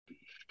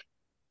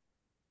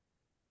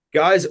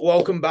Guys,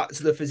 welcome back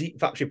to the Physique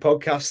Factory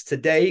podcast.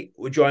 Today,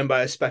 we're joined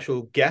by a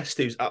special guest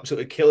who's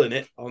absolutely killing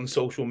it on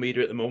social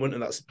media at the moment,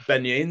 and that's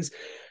Ben Yanes.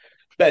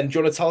 Ben, do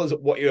you want to tell us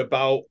what you're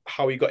about,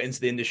 how you got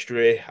into the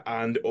industry,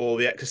 and all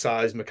the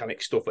exercise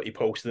mechanic stuff that you're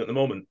posting at the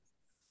moment?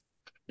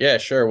 Yeah,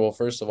 sure. Well,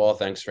 first of all,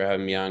 thanks for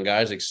having me on,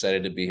 guys.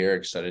 Excited to be here,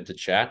 excited to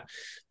chat.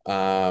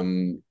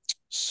 Um,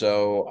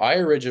 so I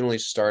originally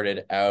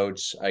started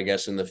out, I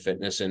guess, in the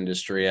fitness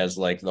industry as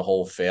like the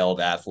whole failed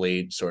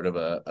athlete sort of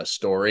a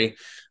story.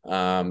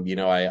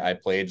 I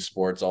played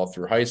sports all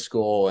through high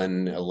school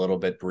and a little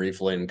bit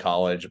briefly in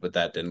college, but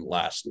that didn't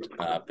last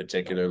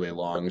particularly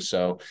long.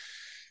 So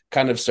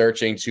kind of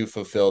searching to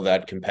fulfill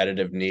that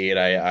competitive need,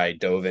 I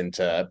dove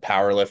into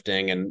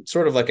powerlifting and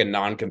sort of like a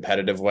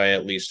non-competitive way,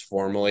 at least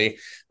formally.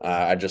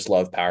 I just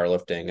love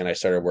powerlifting, and I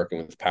started working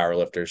with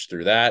powerlifters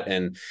through that.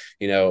 And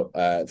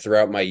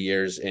throughout my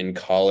years in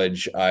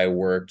college, I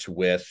worked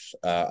with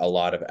a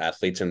lot of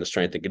athletes in the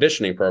strength and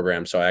conditioning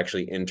program. So I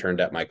actually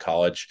interned at my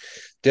college,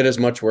 did as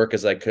much work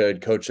as I could,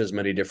 coached as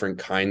many different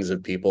kinds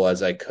of people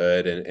as I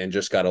could, and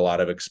just got a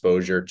lot of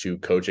exposure to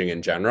coaching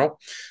in general,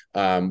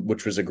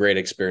 which was a great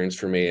experience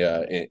for me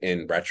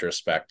in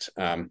retrospect.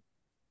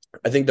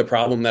 I think the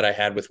problem that I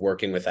had with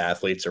working with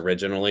athletes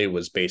originally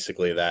was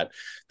basically that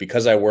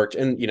because I worked,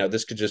 and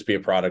this could just be a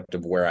product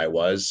of where I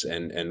was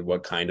and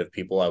what kind of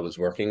people I was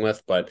working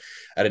with, but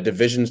at a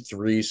Division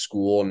III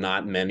school,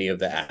 not many of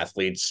the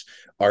athletes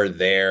are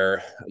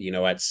there,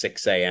 at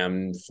 6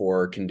 a.m.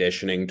 for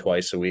conditioning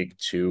twice a week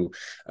to,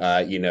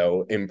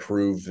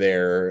 improve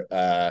their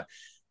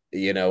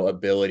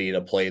ability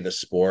to play the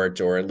sport,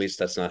 or at least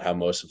that's not how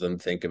most of them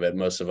think of it.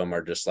 Most of them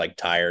are just like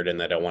tired and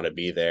they don't want to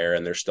be there,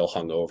 and they're still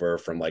hungover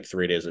from like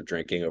 3 days of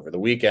drinking over the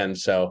weekend.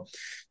 So,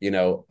 you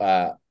know,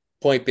 uh,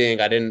 point being,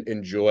 I didn't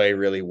enjoy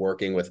really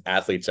working with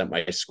athletes at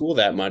my school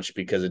that much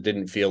because it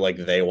didn't feel like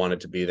they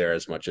wanted to be there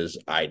as much as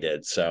I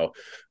did. So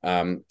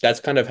that's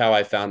kind of how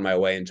I found my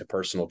way into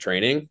personal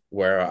training,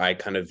 where I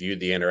kind of viewed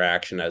the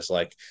interaction as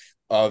like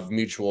of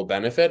mutual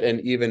benefit.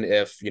 And even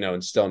if,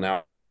 and still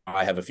now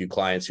I have a few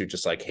clients who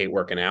just like hate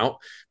working out,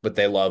 but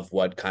they love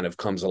what kind of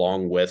comes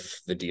along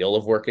with the deal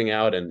of working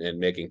out and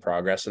making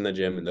progress in the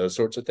gym and those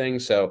sorts of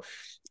things. So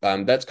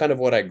that's kind of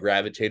what I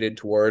gravitated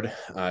toward,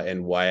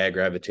 and why I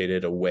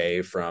gravitated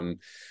away from,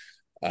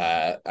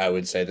 I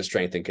would say, the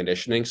strength and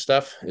conditioning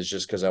stuff is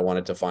just because I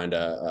wanted to find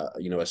a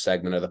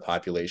segment of the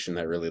population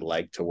that really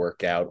liked to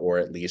work out, or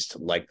at least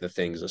like the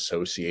things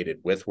associated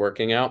with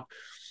working out.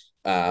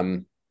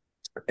 Um,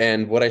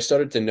 and what I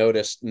started to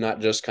notice,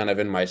 not just kind of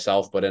in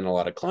myself, but in a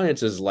lot of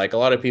clients, is like a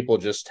lot of people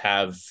just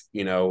have,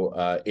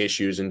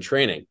 issues in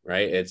training,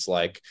 right? It's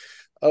like,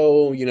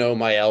 oh,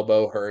 my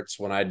elbow hurts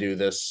when I do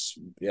this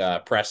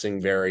pressing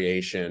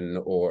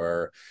variation,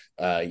 or,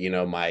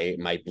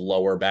 my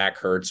lower back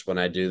hurts when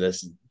I do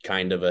this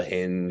kind of a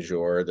hinge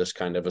or this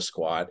kind of a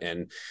squat.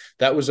 And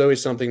that was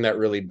always something that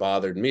really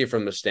bothered me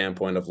from the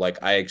standpoint of like,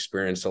 I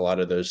experienced a lot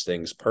of those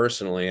things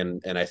personally.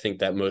 And I think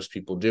that most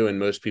people do. And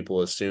most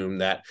people assume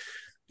that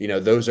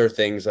those are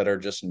things that are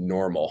just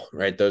normal,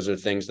 right? Those are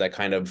things that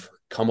kind of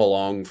come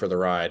along for the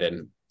ride.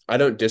 And I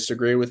don't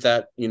disagree with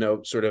that,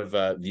 sort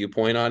of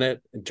viewpoint on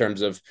it, in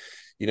terms of,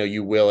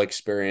 you will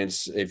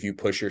experience, if you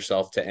push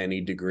yourself to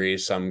any degree,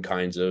 some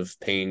kinds of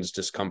pains,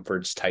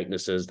 discomforts,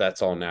 tightnesses.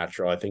 That's all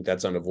natural. I think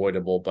that's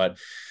unavoidable. But,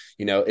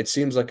 it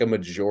seems like a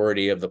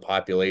majority of the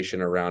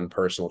population around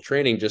personal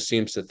training just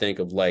seems to think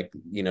of like,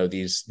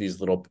 these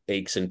little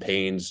aches and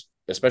pains,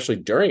 especially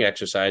during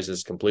exercise,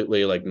 is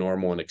completely like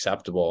normal and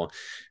acceptable.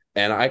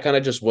 And I kind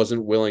of just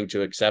wasn't willing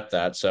to accept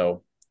that.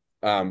 So,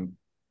 um,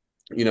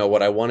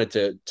 what I wanted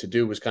to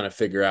do was kind of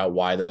figure out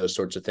why those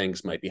sorts of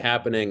things might be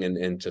happening,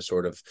 and to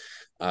sort of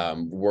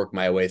work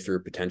my way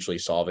through potentially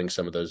solving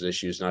some of those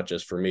issues, not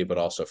just for me, but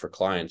also for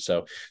clients.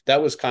 So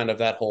that was kind of,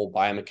 that whole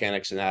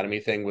biomechanics anatomy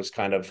thing was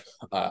kind of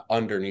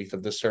underneath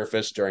of the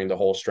surface during the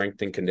whole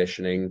strength and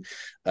conditioning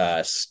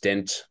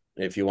stint,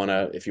 if you want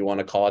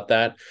to call it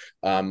that.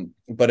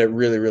 But it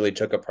really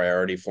took a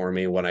priority for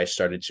me when I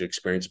started to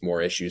experience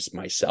more issues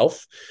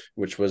myself,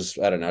 which was,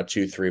 I don't know,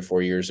 2 3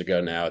 4 years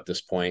ago now at this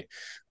point.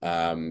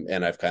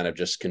 And I've kind of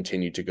just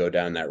continued to go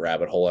down that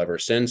rabbit hole ever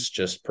since,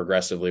 just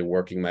progressively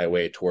working my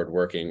way toward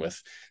working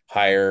with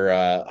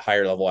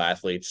higher level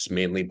athletes,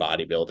 mainly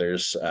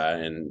bodybuilders.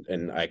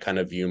 And I kind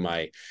of view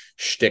my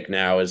shtick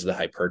now as the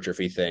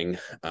hypertrophy thing,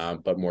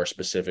 but more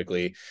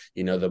specifically,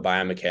 the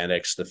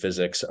biomechanics, the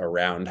physics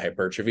around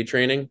hypertrophy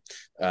training,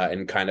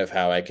 and kind of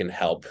how I can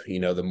help,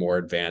 the more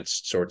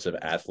advanced sorts of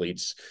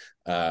athletes,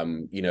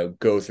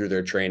 go through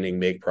their training,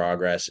 make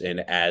progress in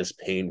as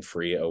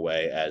pain-free a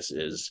way as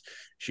is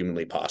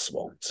humanly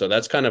possible. So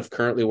that's kind of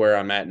currently where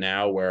I'm at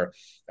now, where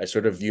I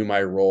sort of view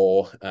my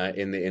role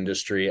in the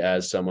industry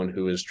as someone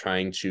who is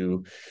trying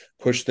to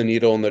push the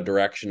needle in the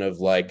direction of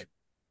like,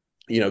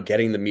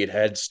 getting the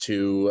meatheads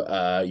to,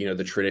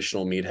 the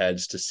traditional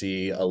meatheads to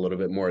see a little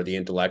bit more of the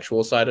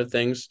intellectual side of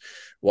things,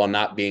 while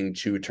not being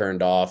too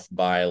turned off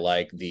by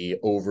like the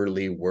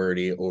overly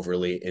wordy,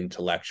 overly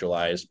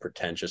intellectualized,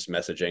 pretentious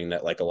messaging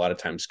that like a lot of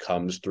times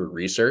comes through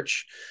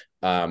research.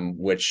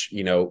 which,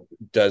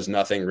 does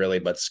nothing really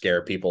but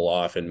scare people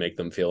off and make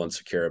them feel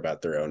insecure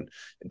about their own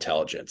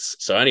intelligence.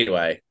 So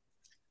anyway,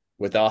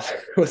 with all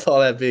with all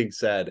that being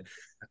said,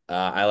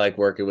 I like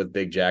working with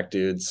big jack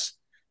dudes,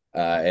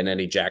 and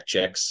any jack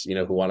chicks,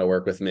 who want to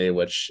work with me,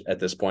 which at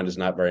this point is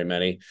not very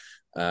many.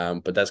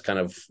 But that's kind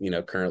of,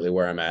 currently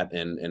where I'm at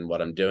and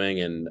what I'm doing.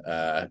 And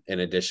in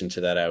addition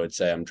to that, I would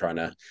say I'm trying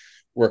to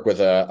work with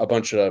a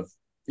bunch of,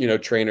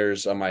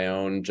 trainers on my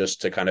own,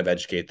 just to kind of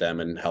educate them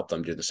and help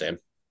them do the same.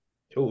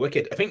 Oh,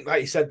 wicked. I think,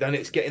 like you said, then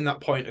it's getting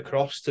that point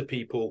across to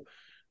people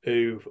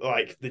who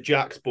like the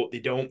jacks, but they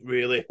don't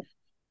really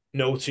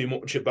know too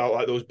much about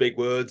like those big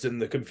words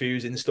and the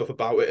confusing stuff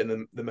about it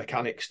and the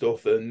mechanic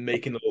stuff, and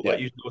making those, like,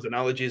 Yeah. using those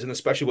analogies, and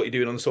especially what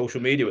you're doing on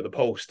social media with the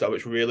post, how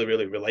it's really,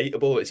 really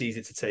relatable. It's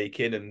easy to take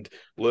in and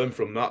learn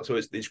from that. So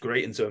it's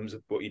great in terms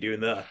of what you're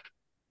doing there.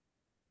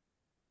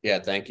 Yeah.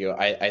 Thank you.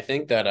 I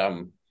think that,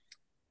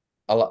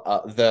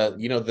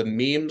 the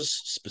memes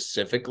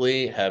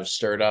specifically have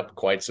stirred up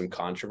quite some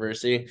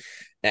controversy,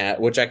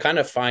 which I kind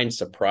of find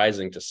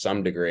surprising to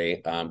some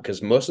degree,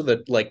 because most of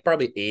the, like,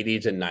 probably 80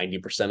 to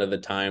 90% of the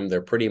time,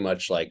 they're pretty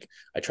much like,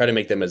 I try to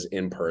make them as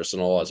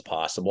impersonal as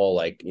possible,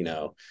 like,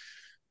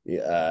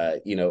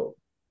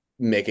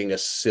 making a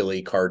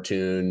silly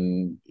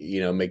cartoon,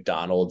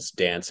 McDonald's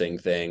dancing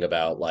thing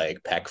about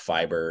like pec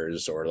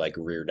fibers or like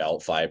rear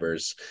delt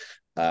fibers.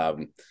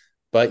 um,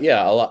 but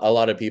yeah, a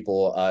lot of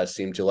people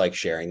seem to like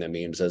sharing the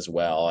memes, as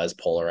well, as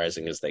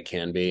polarizing as they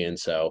can be. And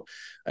so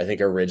I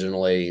think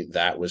originally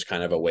that was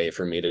kind of a way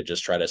for me to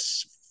just try to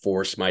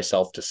force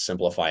myself to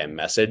simplify a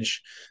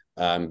message,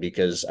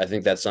 because I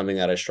think that's something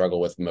that I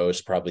struggle with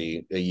most,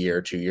 probably a year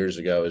or 2 years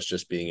ago, is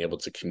just being able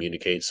to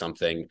communicate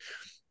something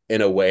in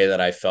a way that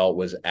I felt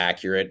was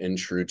accurate and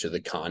true to the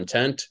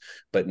content,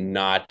 but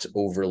not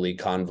overly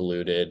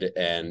convoluted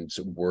and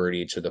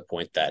wordy to the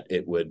point that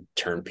it would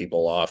turn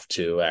people off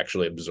to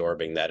actually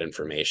absorbing that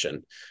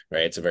information.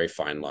 Right. It's a very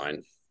fine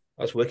line.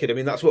 That's wicked. I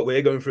mean, that's what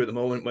we're going through at the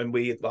moment when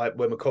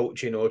we're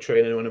coaching or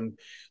training.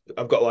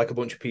 I've got like a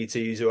bunch of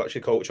PTs who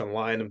actually coach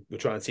online, and we're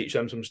trying to teach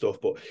them some stuff.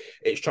 But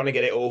it's trying to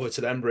get it over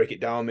to them, break it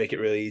down, make it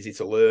really easy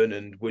to learn.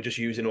 And we're just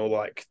using all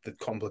like the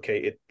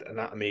complicated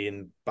anatomy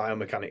and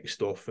biomechanics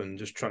stuff, and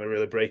just trying to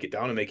really break it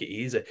down and make it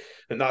easy.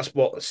 And that's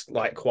what's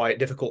like quite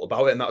difficult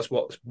about it. And that's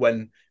what's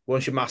when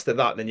once you master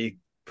that, then you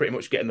pretty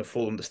much getting the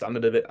full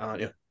understanding of it,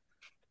 aren't you?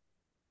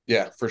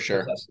 Yeah, for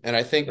sure. And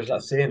I There's think,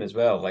 that saying as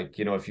well, like,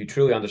 if you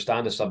truly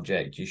understand a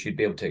subject, you should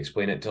be able to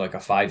explain it to like a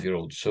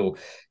 5-year-old. So,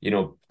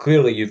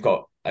 clearly you've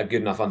got a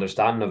good enough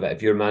understanding of it.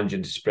 If you're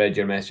managing to spread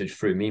your message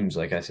through memes,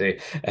 like I say,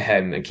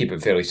 and keep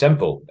it fairly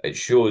simple, it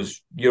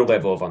shows your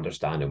level of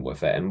understanding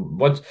with it. And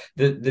what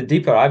the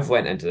deeper I've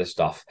went into this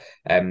stuff,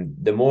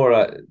 the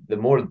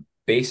more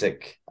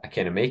basic I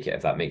kind of make it,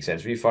 if that makes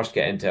sense. When you first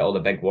get into it, all the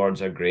big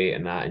words are great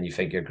and that, and you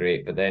think you're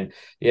great, but then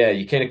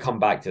you kind of come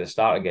back to the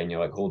start again.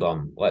 You're like, hold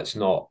on, let's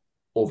not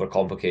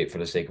overcomplicate for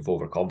the sake of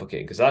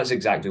overcomplicating, because that's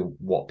exactly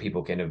what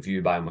people kind of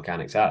view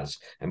biomechanics as,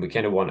 and we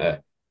kind of want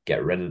to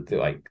get rid of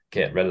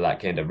that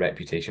kind of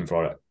reputation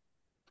for it.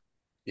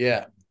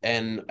 yeah.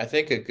 And I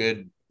think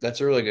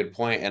that's a really good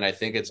point. And I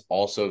think it's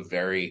also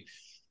very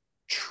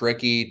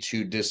tricky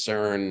to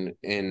discern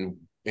in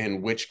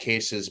which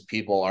cases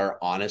people are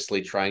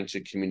honestly trying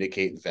to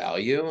communicate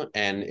value,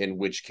 and in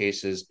which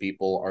cases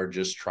people are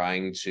just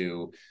trying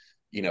to,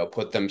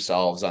 put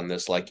themselves on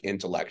this like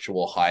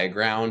intellectual high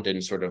ground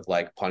and sort of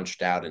like punch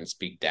down and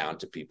speak down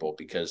to people.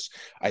 Because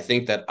I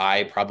think that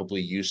I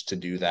probably used to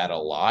do that a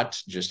lot,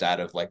 just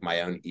out of like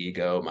my own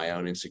ego, my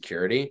own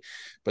insecurity.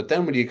 But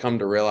then when you come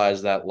to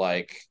realize that,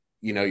 like,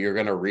 you're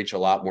going to reach a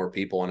lot more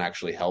people and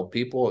actually help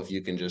people if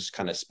you can just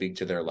kind of speak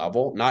to their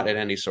level, not in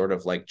any sort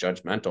of like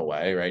judgmental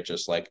way, right?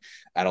 Just like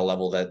at a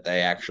level that they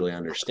actually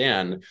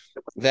understand.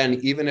 Then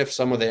even if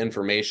some of the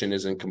information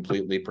isn't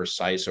completely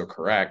precise or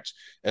correct,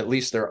 at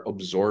least they're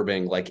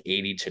absorbing like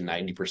 80 to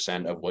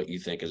 90% of what you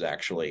think is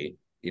actually,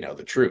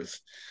 the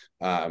truth.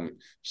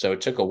 So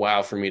it took a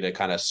while for me to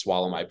kind of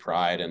swallow my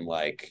pride and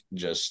like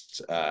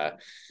just,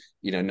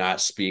 not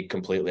speak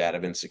completely out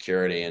of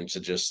insecurity, and to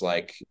just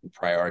like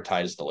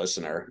prioritize the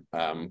listener.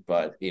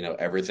 But,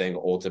 everything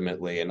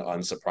ultimately and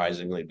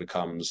unsurprisingly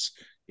becomes,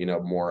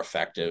 more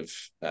effective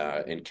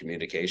in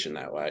communication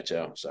that way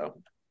too.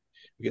 So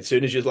As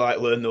soon as you like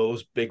learn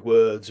those big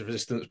words,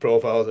 resistance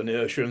profiles,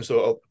 inertia, and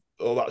sort of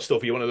all that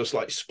stuff, you want to just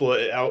like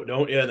split it out,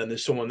 don't you? And then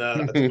there's someone there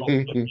that's not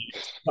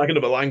like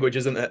another language,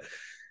 isn't it?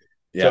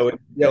 yeah, So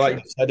yeah, for like sure.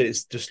 you said,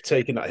 it's just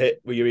taking that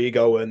hit with your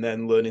ego and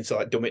then learning to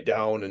like dumb it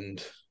down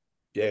and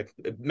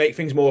make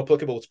things more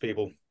applicable to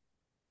people.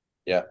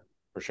 Yeah,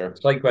 for sure.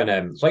 It's like when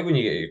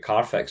you get your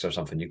car fixed or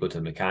something, you go to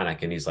the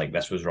mechanic and he's like,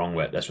 "This was wrong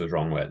with it. This was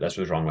wrong with it. This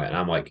was wrong with it," and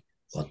I'm like,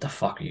 "What the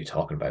fuck are you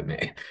talking about,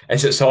 mate?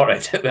 Is it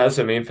sorted?" That's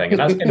the main thing, and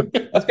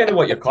that's kind of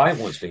what your client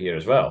wants to hear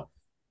as well.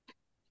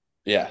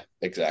 Yeah,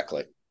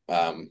 exactly.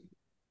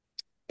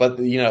 But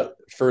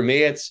for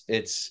me,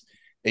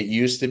 it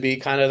used to be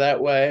kind of that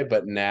way,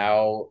 but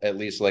now, at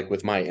least like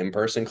with my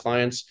in-person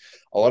clients,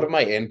 a lot of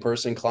my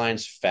in-person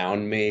clients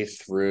found me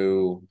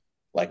through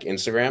like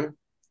Instagram.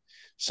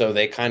 So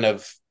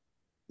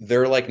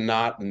they're like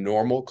not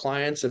normal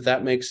clients, if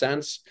that makes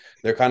sense.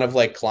 They're kind of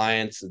like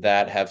clients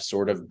that have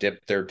sort of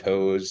dipped their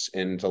toes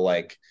into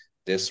like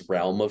this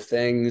realm of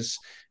things.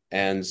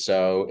 And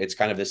so it's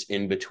kind of this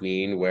in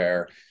between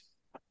where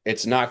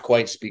it's not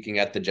quite speaking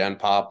at the Gen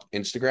Pop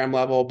Instagram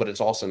level, but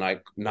it's also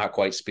not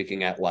quite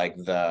speaking at like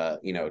the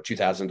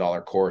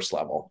 $2,000 course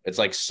level. It's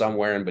like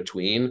somewhere in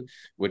between,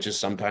 which is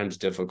sometimes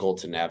difficult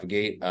to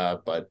navigate,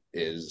 but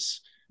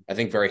is I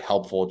think very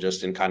helpful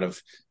just in kind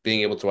of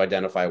being able to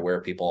identify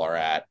where people are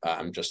at,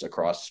 just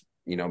across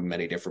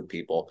many different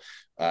people.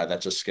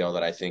 That's a skill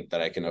that I think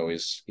that I can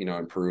always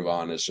improve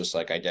on, is just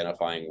like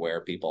identifying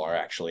where people are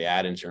actually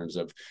at in terms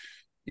of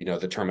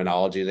the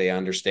terminology they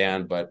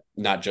understand, but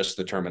not just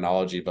the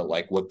terminology, but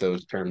like what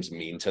those terms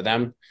mean to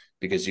them.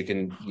 Because you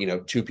can,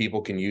 two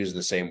people can use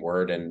the same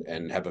word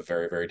and have a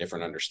very, very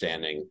different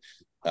understanding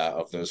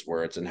of those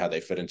words and how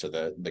they fit into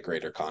the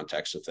greater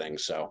context of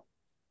things. So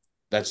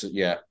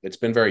it's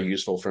been very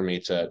useful for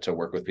me to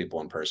work with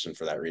people in person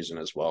for that reason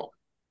as well.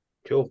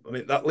 Cool. I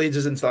mean, that leads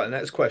us into that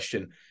next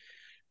question.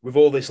 With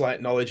all this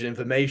like knowledge and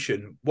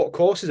information, what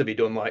courses have you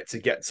done like to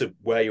get to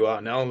where you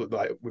are now,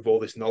 like with all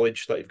this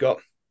knowledge that you've got?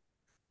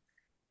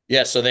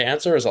 Yeah, so the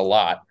answer is a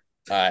lot,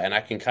 and I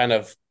can kind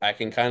of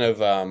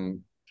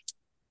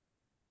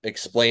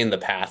explain the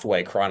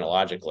pathway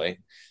chronologically.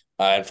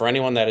 And for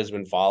anyone that has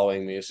been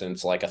following me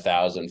since like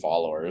 1,000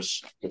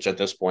 followers, which at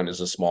this point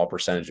is a small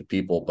percentage of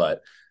people,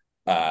 but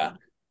uh,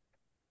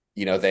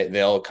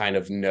 they'll kind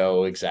of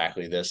know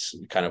exactly this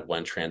kind of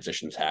when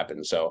transitions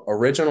happen. So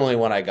originally,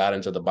 when I got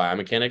into the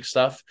biomechanics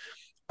stuff,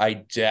 I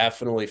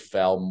definitely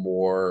fell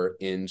more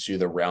into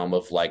the realm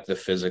of like the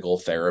physical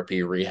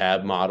therapy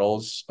rehab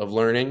models of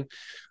learning.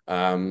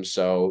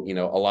 So,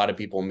 a lot of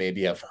people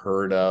maybe have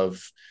heard of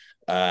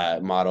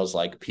models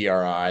like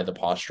PRI, the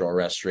Postural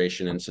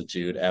Restoration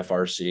Institute,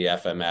 FRC,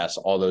 FMS,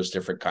 all those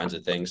different kinds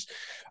of things.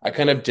 I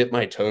kind of dipped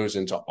my toes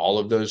into all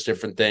of those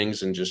different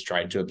things and just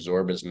tried to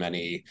absorb as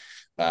many,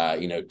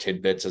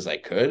 tidbits as I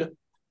could.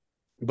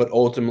 But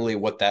ultimately,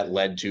 what that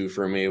led to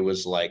for me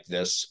was like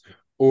this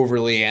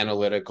overly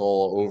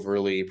analytical,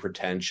 overly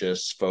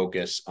pretentious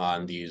focus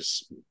on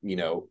these,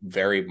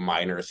 very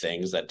minor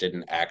things that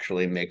didn't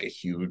actually make a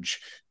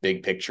huge,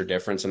 big picture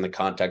difference in the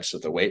context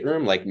of the weight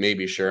room. Like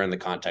maybe sure in the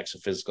context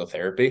of physical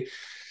therapy,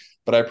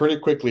 but I pretty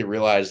quickly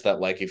realized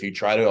that like if you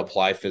try to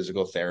apply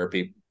physical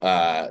therapy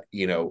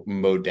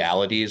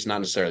modalities, not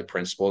necessarily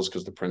principles,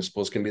 because the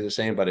principles can be the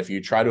same, but if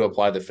you try to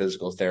apply the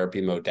physical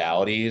therapy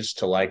modalities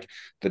to like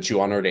the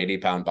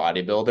 280-pound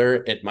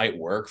bodybuilder, it might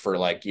work for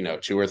like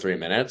 2 or 3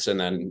 minutes, and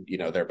then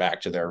they're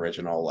back to their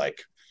original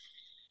like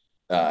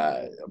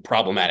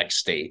problematic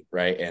state,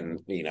 right? And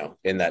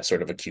in that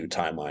sort of acute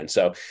timeline.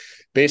 So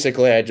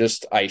basically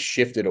I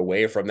shifted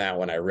away from that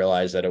when I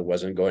realized that it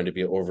wasn't going to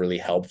be overly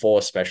helpful,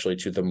 especially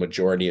to the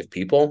majority of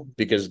people,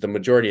 because the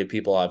majority of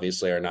people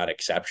obviously are not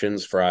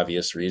exceptions for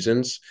obvious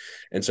reasons.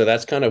 And so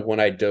that's kind of when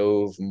I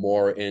dove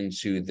more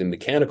into the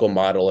mechanical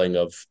modeling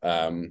of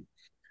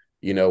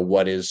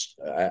what is,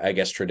 I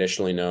guess,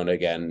 traditionally known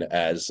again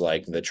as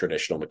like the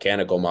traditional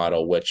mechanical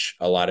model, which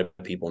a lot of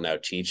people now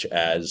teach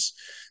as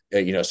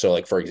so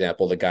like, for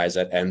example, the guys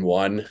at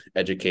N1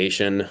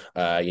 Education,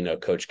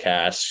 Coach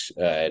Cass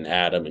and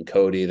Adam and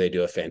Cody, they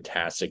do a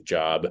fantastic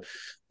job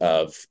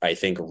of, I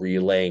think,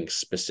 relaying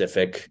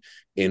specific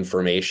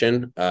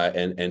information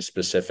and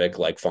specific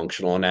like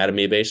functional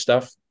anatomy based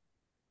stuff.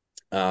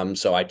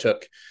 So I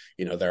took,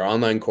 their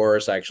online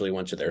course. I actually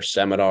went to their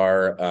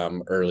seminar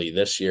early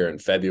this year in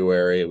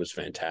February. It was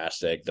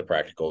fantastic. The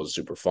practical was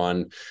super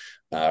fun.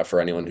 For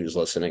anyone who's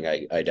listening,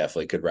 I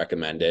definitely could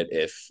recommend it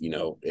if,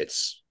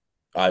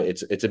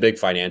 it's a big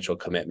financial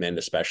commitment,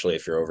 especially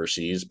if you're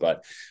overseas,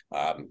 but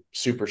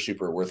super,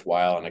 super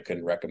worthwhile. And I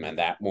couldn't recommend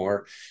that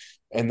more.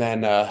 And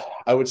then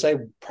I would say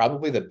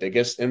probably the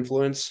biggest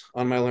influence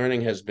on my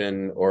learning has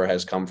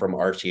come from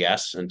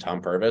RTS and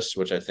Tom Purvis,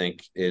 which I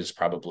think is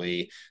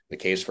probably the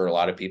case for a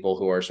lot of people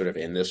who are sort of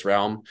in this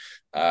realm.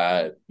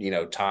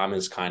 Tom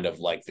is kind of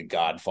like the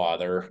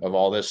godfather of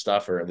all this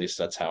stuff, or at least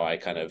that's how I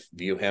kind of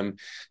view him.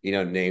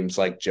 Names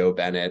like Joe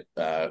Bennett,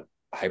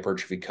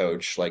 hypertrophy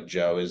coach like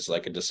Joe, is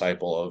like a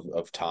disciple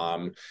of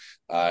Tom,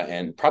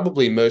 and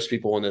probably most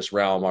people in this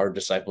realm are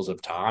disciples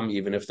of Tom,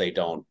 even if they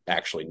don't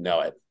actually know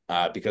it,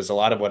 because a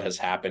lot of what has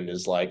happened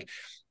is like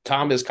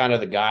Tom is kind of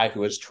the guy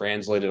who has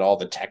translated all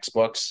the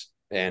textbooks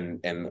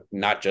and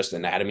not just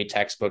anatomy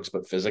textbooks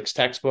but physics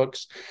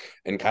textbooks,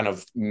 and kind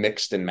of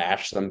mixed and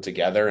mashed them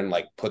together and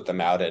like put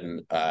them out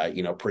in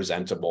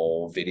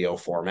presentable video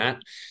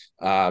format.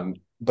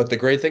 But the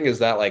great thing is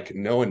that like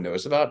no one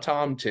knows about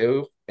Tom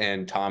too.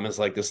 And Tom is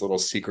like this little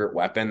secret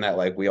weapon that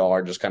like we all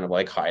are just kind of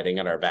like hiding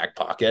in our back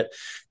pocket.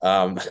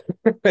 So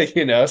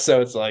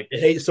it's like I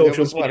hate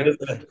social media.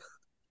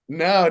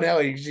 No,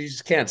 you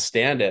just can't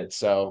stand it.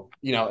 So,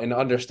 and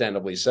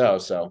understandably so.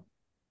 So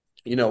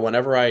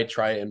whenever I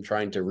am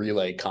trying to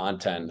relay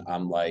content,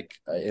 I'm like,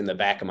 in the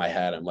back of my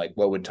head, I'm like,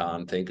 what would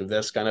Tom think of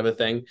this kind of a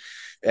thing?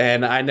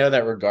 And I know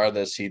that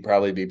regardless, he'd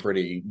probably be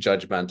pretty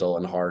judgmental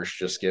and harsh,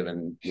 just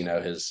given,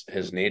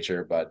 his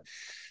nature. But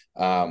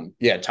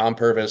yeah, Tom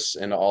Purvis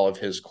and all of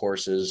his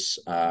courses,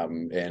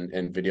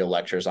 and video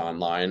lectures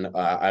online.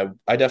 I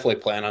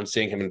definitely plan on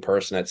seeing him in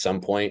person at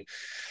some point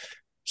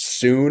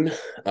soon,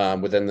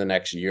 within the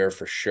next year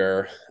for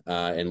sure,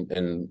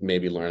 and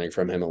maybe learning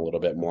from him a little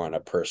bit more on a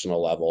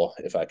personal level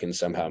if I can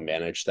somehow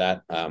manage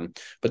that.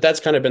 But that's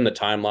kind of been the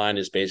timeline,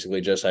 is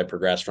basically just I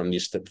progress from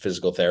these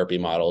physical therapy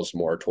models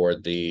more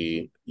toward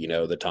the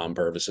Tom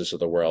Purvises of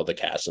the world, the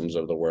Kassims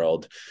of the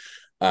world.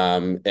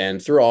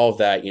 And through all of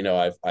that,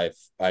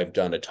 I've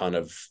done a ton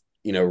of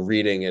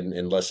reading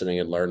and listening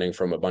and learning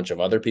from a bunch of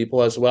other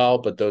people as well,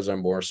 but those are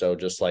more so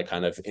just like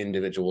kind of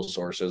individual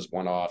sources,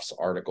 one-offs,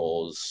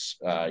 articles,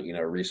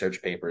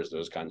 research papers,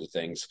 those kinds of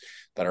things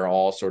that are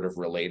all sort of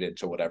related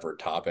to whatever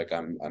topic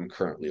I'm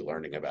currently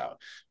learning about,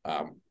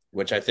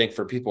 which I think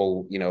for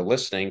people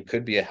listening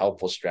could be a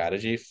helpful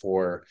strategy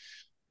for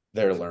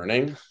their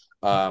learning,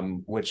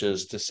 which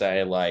is to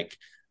say, like,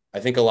 I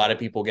think a lot of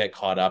people get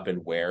caught up in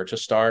where to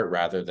start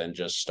rather than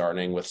just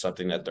starting with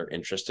something that they're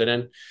interested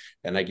in.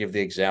 And I give the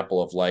example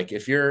of, like,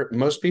 if you're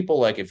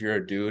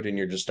a dude and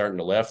you're just starting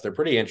to lift, they're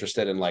pretty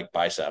interested in like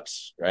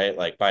biceps, right?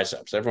 Like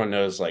biceps. Everyone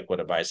knows like what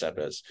a bicep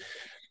is.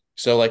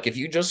 So like if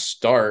you just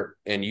start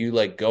and you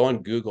like go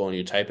on Google and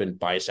you type in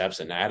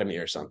biceps anatomy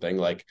or something,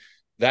 like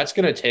that's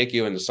going to take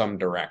you in some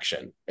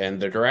direction. And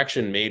the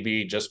direction may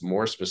be just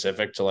more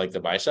specific to like the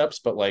biceps,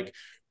 but like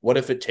what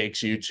if it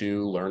takes you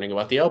to learning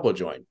about the elbow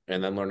joint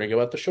and then learning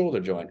about the shoulder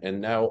joint? And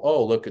now,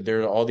 oh, look,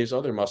 there are all these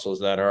other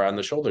muscles that are on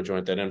the shoulder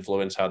joint that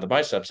influence how the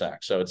biceps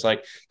act. So it's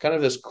like kind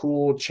of this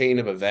cool chain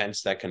of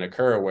events that can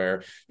occur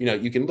where,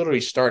 you can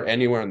literally start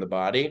anywhere in the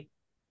body.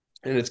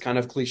 And it's kind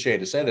of cliche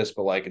to say this,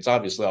 but like it's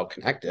obviously all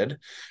connected,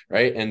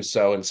 right? And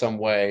so in some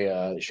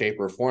way, shape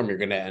or form, you're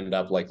going to end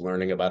up like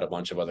learning about a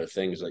bunch of other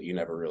things that you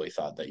never really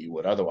thought that you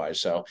would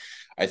otherwise. So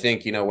I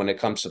think, when it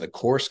comes to the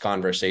course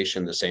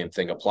conversation, the same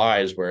thing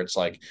applies, where it's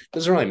like, it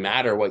doesn't really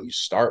matter what you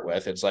start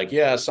with. It's like,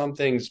 yeah, some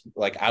things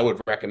like I would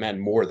recommend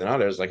more than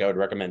others. Like I would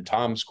recommend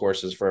Tom's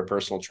courses for a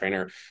personal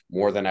trainer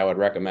more than I would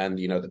recommend,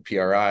 the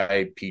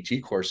PRI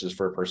PT courses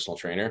for a personal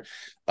trainer.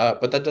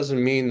 But that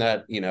doesn't mean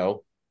that,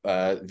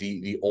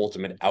 the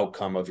ultimate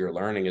outcome of your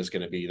learning is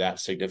going to be that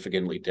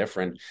significantly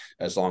different,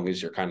 as long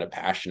as you're kind of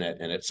passionate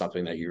and it's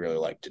something that you really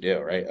like to do,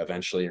 right?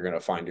 Eventually you're going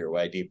to find your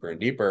way deeper and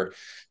deeper,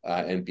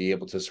 and be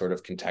able to sort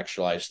of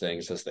contextualize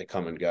things as they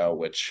come and go,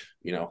 which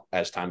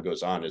as time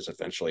goes on is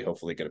eventually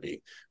hopefully going to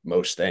be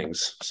most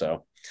things.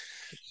 So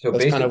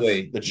that's kind of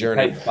basically the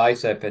journey. You type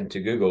bicep into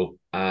Google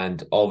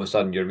and all of a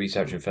sudden you're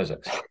researching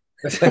physics.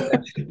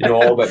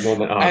 All about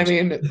moment arms.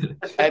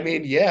 I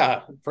mean,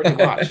 yeah, pretty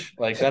much.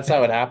 Like that's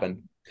how it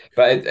happened.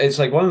 But it's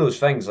like one of those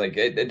things, like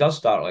it does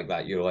start like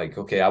that. You're like,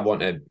 okay, I want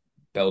to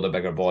build a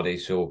bigger body.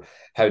 So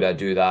how do I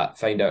do that?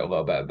 Find out a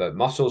little bit about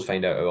muscles,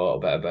 find out a little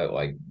bit about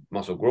like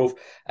muscle growth.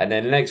 And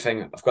then the next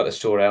thing, I've got the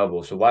sore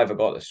elbow. So why have I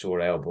got the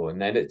sore elbow?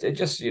 And then it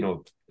just,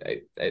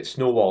 it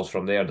snowballs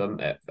from there,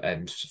 doesn't it?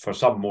 And for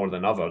some more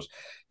than others.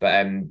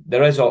 But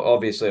there is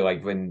obviously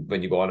like when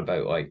you go on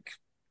about like,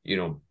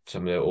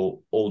 some of the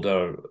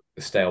older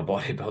style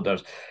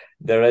bodybuilders,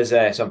 there is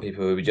some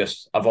people who would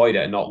just avoid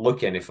it and not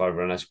look any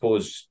further. And I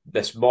suppose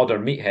this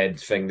modern meathead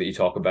thing that you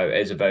talk about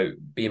is about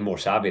being more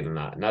savvy than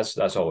that, and that's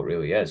all it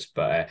really is.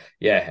 But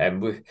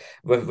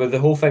with the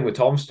whole thing with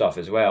Tom stuff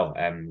as well,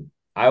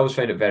 I always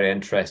find it very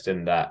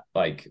interesting that,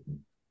 like,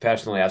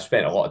 personally, I've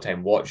spent a lot of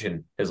time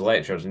watching his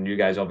lectures, and you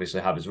guys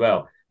obviously have as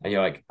well. And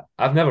you're like,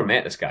 I've never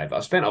met this guy, but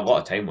I've spent a lot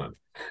of time with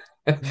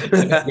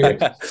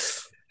him.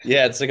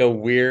 Yeah, it's like a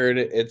weird,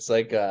 it's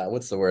like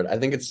what's the word? I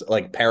think it's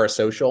like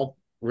parasocial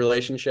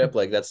relationship.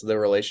 Like that's the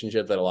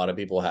relationship that a lot of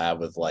people have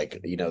with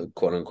like,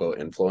 quote unquote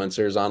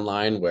influencers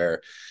online,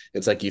 where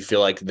it's like you feel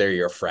like they're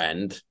your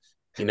friend,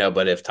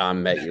 but if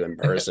Tom met you in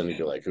person, you'd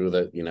be like, who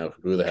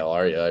the hell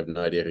are you? I have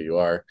no idea who you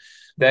are.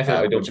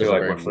 Definitely don't feel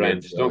like we're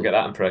friends. Don't get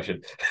that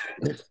impression.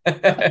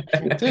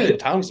 Dude,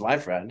 Tom's my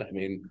friend. I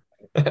mean,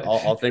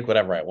 I'll think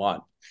whatever I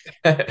want.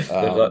 There's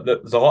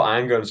a lot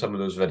of anger in some of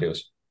those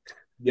videos.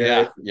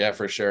 Yeah,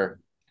 for sure.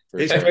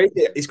 It's crazy.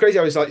 It's crazy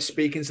how he's like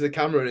speaking to the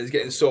camera and he's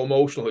getting so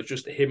emotional. It's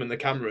just him and the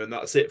camera, and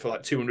that's it for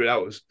like 200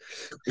 hours.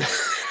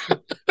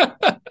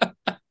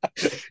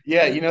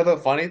 Yeah, the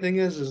funny thing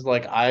is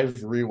like I've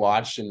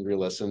rewatched and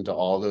re-listened to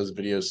all those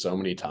videos so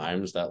many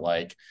times that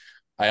like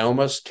I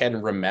almost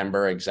can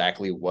remember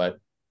exactly what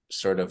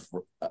sort of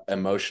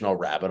emotional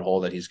rabbit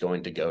hole that he's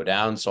going to go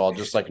down. So I'll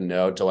just like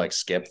know to like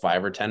skip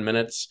 5 or 10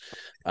 minutes,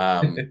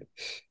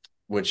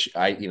 which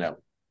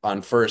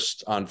on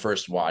first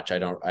watch,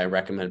 I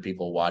recommend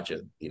people watch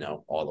it,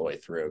 all the way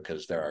through,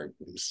 because there are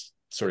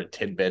sort of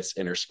tidbits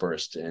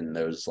interspersed in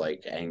those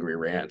like angry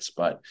rants.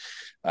 But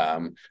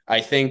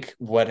I think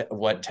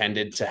what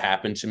tended to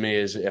happen to me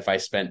is if I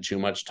spent too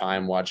much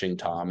time watching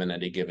Tom in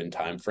any given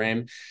time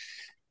frame,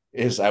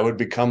 is I would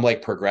become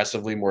like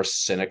progressively more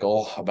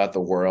cynical about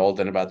the world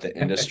and about the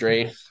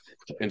industry.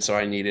 And so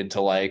I needed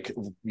to like,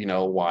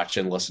 watch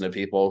and listen to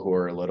people who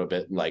are a little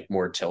bit like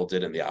more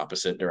tilted in the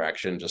opposite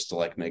direction, just to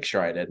like make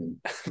sure I didn't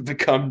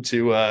become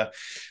too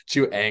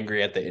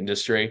angry at the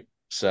industry.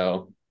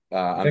 So I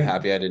I'm think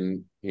happy I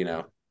didn't, I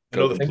go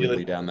know the completely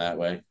feeling. down that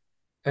way.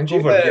 I think Do you,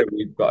 over here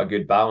we've got a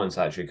good balance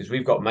actually, because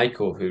we've got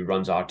Michael who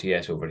runs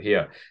RTS over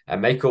here,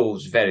 and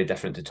Michael's very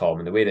different to Tom,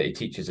 and the way that he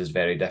teaches is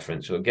very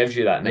different. So it gives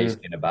you that nice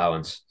kind of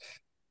balance.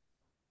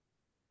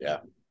 Yeah.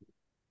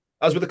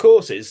 as with the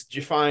courses, do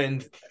you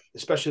find,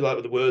 especially like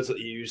with the words that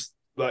you use,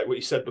 like what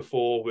you said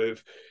before,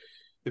 with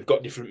they've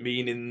got different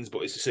meanings,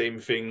 but it's the same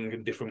thing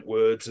and different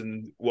words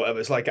and whatever.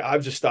 It's like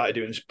I've just started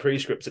doing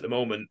pre-scripts at the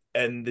moment,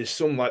 and there's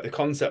some like the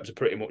concepts are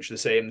pretty much the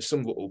same. There's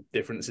some little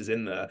differences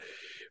in there,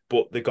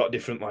 but they've got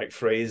different like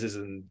phrases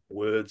and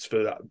words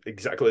for that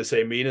exactly the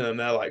same meaning, and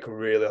they're like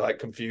really like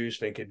confused,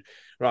 thinking,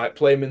 right,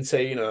 play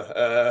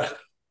maintainer.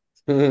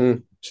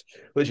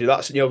 Literally,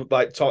 that's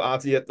like talk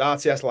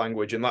RTS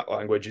language and that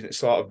language, and it's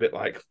sort of a bit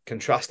like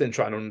contrasting,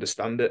 trying to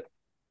understand it.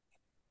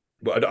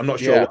 But I'm not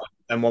sure Yeah.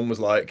 what M1 was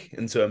like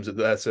in terms of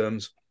their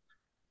terms.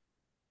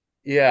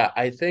 Yeah,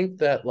 I think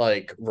that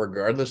like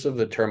regardless of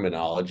the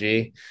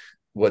terminology,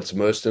 what's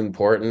most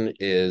important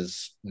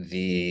is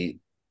the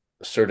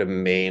sort of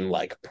main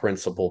like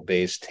principle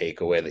based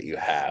takeaway that you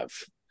have.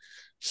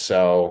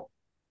 So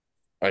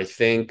I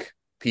think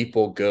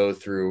people go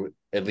through,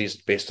 at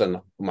least based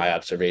on my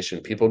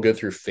observation, people go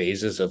through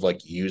phases of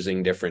like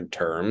using different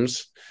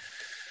terms.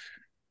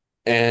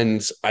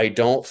 And I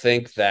don't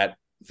think that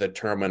the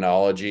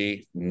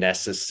terminology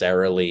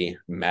necessarily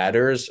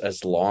matters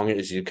as long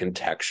as you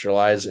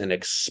contextualize and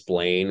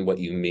explain what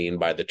you mean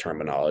by the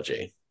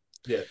terminology.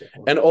 Yeah.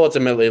 And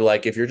ultimately,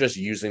 like if you're just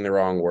using the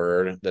wrong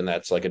word, then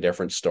that's like a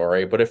different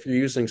story. But if you're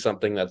using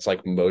something that's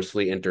like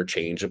mostly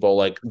interchangeable,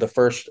 like the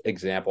first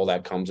example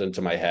that comes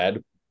into my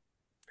head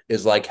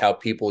is like how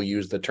people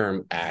use the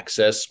term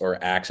axis or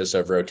axis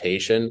of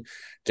rotation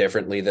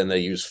differently than they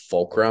use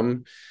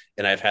fulcrum.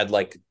 And I've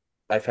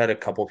had a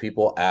couple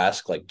people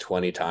ask like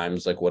 20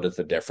 times, like, what is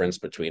the difference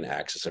between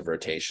axis of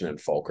rotation and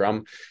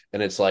fulcrum?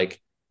 And it's like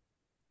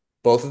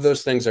both of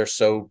those things are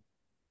so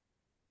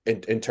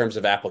in terms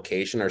of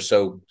application are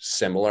so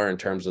similar in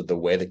terms of the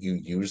way that you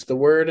use the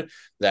word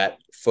that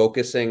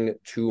focusing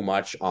too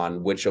much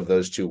on which of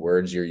those two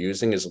words you're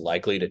using is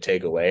likely to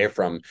take away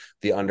from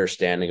the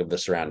understanding of the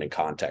surrounding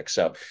context.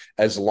 So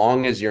as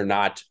long as you're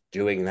not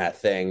doing that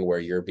thing where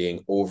you're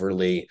being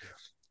overly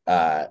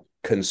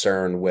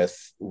concerned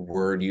with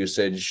word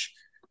usage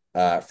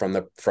from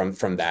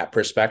that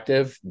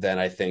perspective, then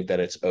I think that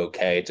it's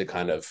okay to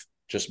kind of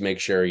just make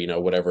sure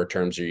whatever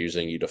terms you're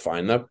using, you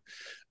define them.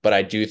 But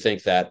I do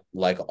think that,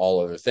 like all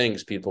other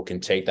things, people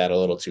can take that a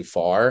little too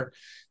far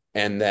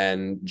and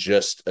then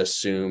just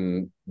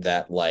assume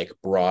that like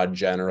broad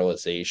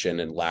generalization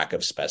and lack of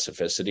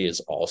specificity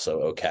is also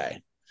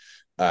okay,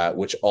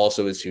 which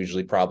also is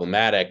hugely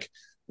problematic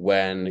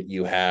when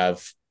you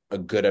have a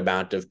good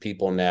amount of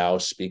people now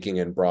speaking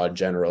in broad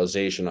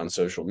generalization on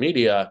social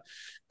media,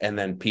 and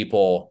then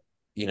people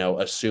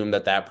assume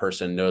that that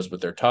person knows what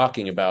they're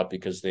talking about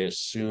because they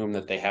assume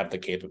that they have the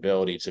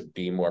capability to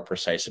be more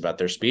precise about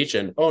their speech.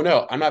 And oh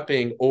no, I'm not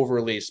being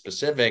overly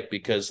specific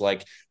because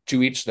like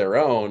to each their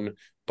own.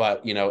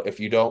 But if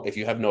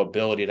you have no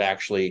ability to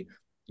actually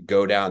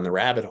go down the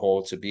rabbit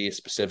hole to be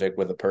specific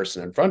with a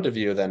person in front of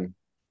you, then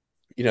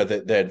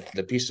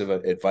the piece of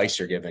advice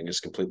you're giving is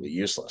completely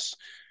useless.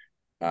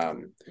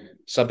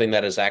 Something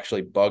that has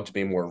actually bugged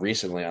me more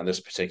recently on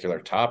this particular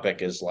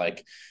topic is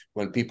like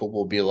when people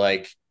will be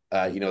like,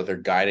 they're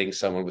guiding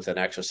someone with an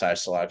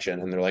exercise selection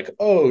and they're like,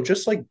 oh,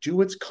 just like do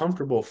what's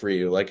comfortable for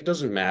you. Like, it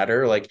doesn't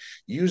matter. Like,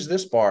 use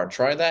this bar,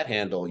 try that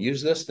handle,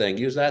 use this thing,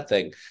 use that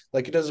thing.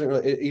 Like, it doesn't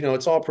really,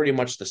 it's all pretty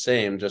much the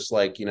same. Just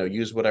like,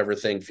 use whatever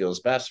thing feels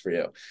best for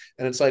you.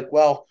 And it's like,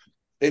 well,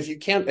 if you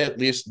can't at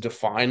least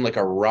define like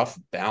a rough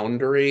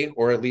boundary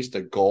or at least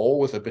a goal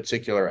with a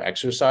particular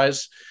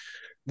exercise,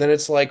 then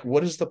it's like,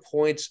 what is the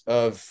point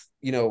of,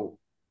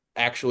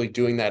 actually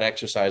doing that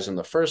exercise in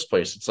the first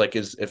place? It's like,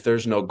 if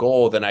there's no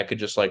goal, then I could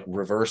just like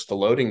reverse the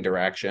loading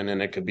direction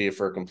and it could be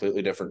for a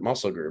completely different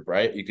muscle group,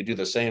 right? You could do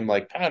the same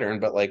like pattern,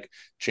 but like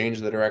change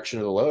the direction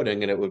of the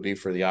loading and it would be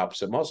for the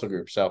opposite muscle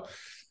group. So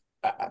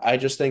I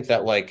just think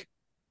that like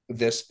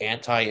this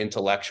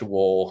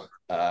anti-intellectual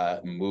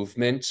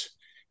movement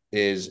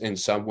is in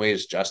some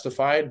ways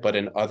justified, but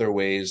in other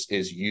ways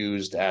is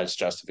used as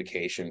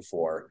justification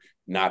for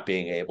not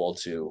being able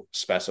to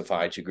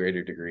specify to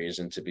greater degrees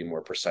and to be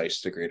more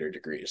precise to greater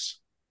degrees.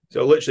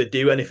 So literally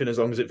do anything as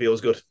long as it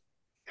feels good.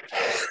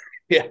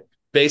 Yeah,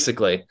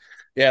 basically.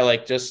 Yeah,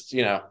 like just,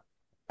 I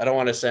don't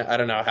want to say, I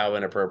don't know how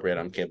inappropriate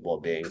I'm capable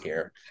of being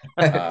here.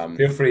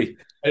 Feel free.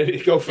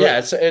 Go for Yeah,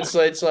 it.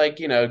 it's like,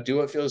 do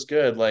what feels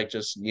good. Like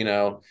just,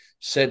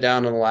 sit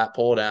down in the lat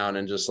pull down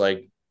and just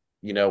like,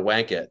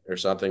 wank it or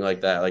something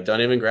like that. Like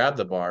don't even grab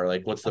the bar.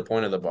 Like what's the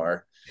point of the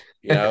bar?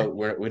 We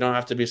don't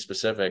have to be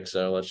specific.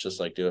 So let's just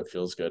like do what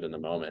feels good in the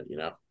moment.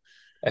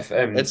 If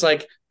It's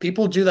like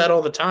people do that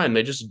all the time.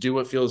 They just do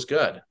what feels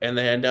good, and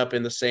they end up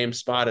in the same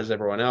spot as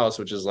everyone else,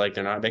 which is like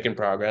they're not making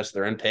progress,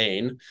 they're in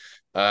pain,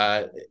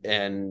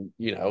 and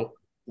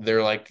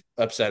they're like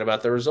upset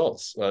about the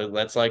results.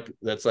 That's like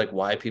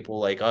why people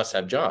like us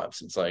have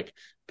jobs. It's like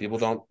people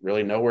don't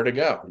really know where to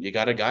go. You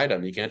got to guide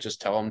them. You can't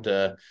just tell them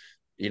to,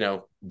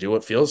 do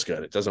what feels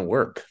good. It doesn't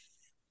work.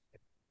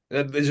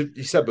 As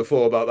you said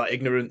before about that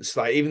ignorance,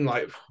 like even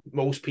like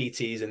most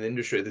PTs in the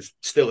industry, they're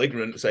still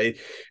ignorant. Say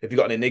if you've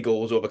got any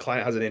niggles or the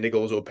client has any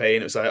niggles or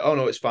pain, it's like, oh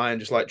no, it's fine,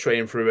 just like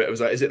train through it. It was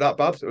like, is it that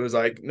bad? It was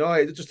like, no,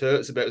 it just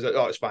hurts a bit. It was like,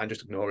 oh, it's fine,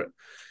 just ignore it.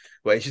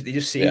 But it's just, you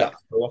just see Yeah. that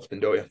so often,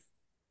 don't you?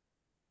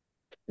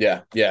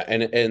 Yeah, yeah,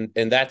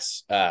 and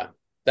that's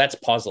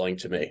puzzling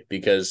to me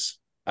because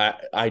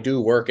I do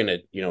work in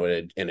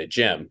a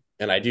gym,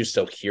 and I do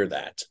still hear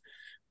that,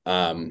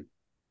 um,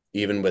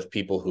 even with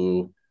people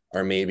who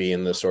are maybe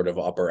in the sort of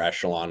upper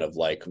echelon of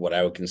like what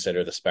I would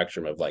consider the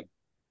spectrum of like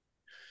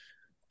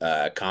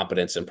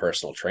competence in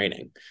personal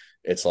training.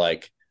 It's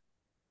like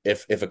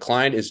if a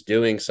client is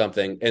doing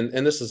something,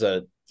 and this is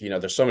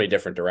there's so many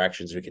different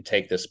directions we could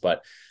take this,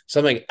 but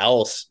something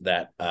else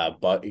that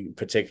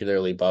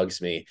particularly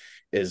bugs me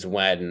is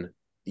when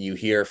you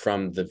hear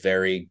from the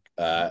very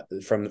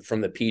from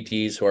the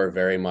PTs who are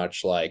very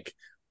much like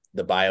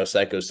the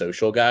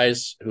biopsychosocial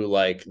guys who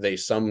like they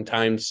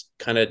sometimes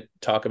kind of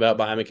talk about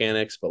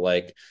biomechanics, but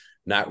like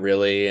not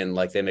really, and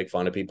like they make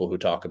fun of people who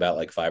talk about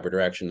like fiber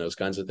direction, those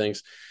kinds of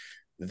things.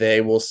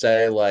 They will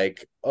say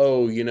like,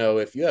 oh,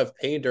 if you have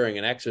pain during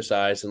an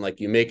exercise and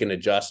like you make an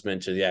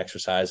adjustment to the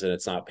exercise and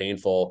it's not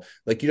painful,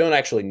 like you don't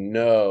actually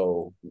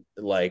know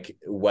like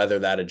whether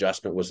that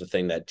adjustment was the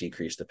thing that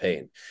decreased the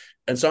pain.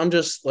 And so I'm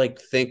just like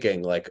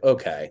thinking like,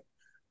 okay,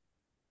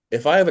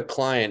 if I have a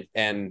client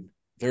and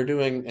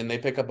they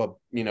pick up a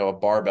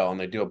barbell and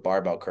they do a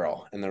barbell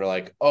curl and they're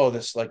like, oh,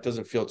 this like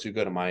doesn't feel too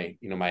good on my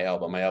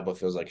elbow. My elbow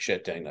feels like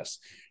shit doing this.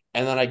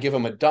 And then I give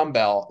them a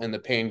dumbbell and the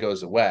pain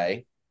goes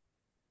away.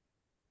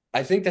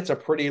 I think that's a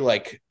pretty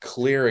like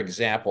clear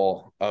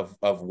example of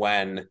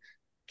when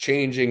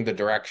changing the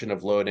direction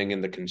of loading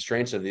and the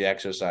constraints of the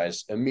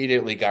exercise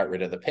immediately got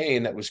rid of the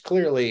pain that was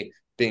clearly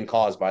being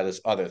caused by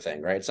this other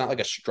thing, right? It's not like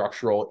a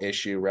structural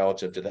issue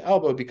relative to the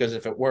elbow, because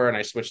if it were and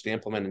I switched the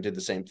implement and did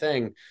the same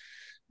thing,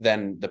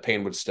 then the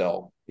pain would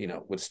still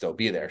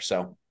be there.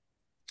 So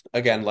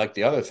again, like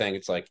the other thing,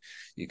 it's like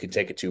you could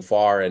take it too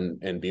far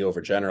and be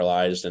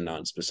overgeneralized and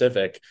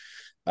non-specific,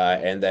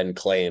 and then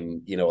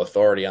claim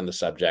authority on the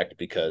subject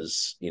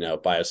because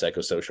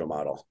biopsychosocial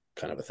model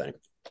kind of a thing.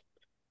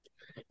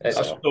 That's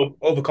so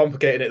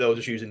overcomplicating it though,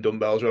 just using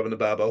dumbbells rather than a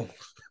barbell.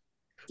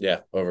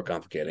 Yeah,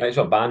 overcomplicating. It's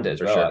what banned it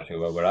as well, actually,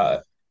 where we're at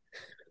it.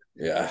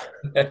 Yeah.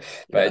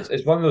 But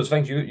it's one of those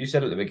things you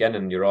said at the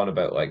beginning, you're on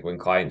about like when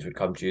clients would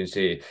come to you and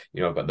say,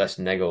 I've got this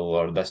niggle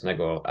or this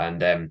niggle.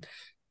 And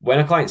when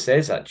a client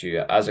says that to you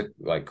as a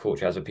like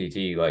coach, as a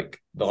PT,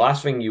 like the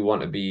last thing you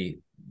want to be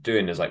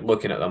doing is like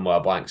looking at them with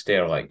a blank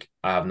stare, like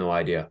I have no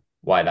idea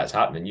why that's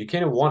happening. You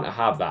kind of want to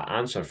have that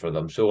answer for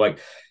them. So like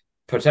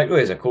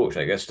particularly as a coach,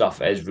 like this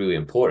stuff is really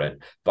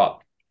important. But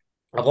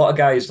a lot of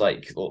guys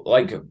like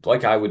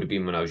I would have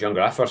been when I was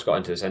younger. I first got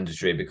into this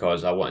industry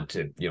because I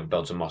wanted to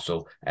build some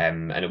muscle,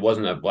 and it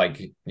wasn't I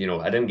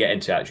didn't get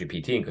into actually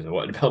PTing because I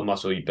wanted to build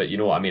muscle, but you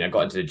know what I mean. I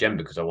got into the gym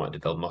because I wanted to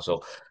build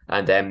muscle,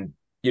 and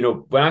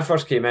when I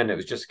first came in, it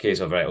was just a case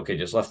of right, okay,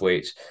 just lift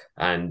weights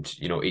and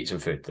eat some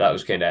food. That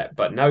was kind of it.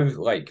 But now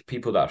like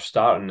people that are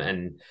starting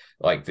in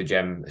like the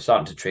gym,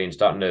 starting to train,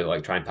 starting to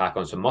like try and pack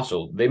on some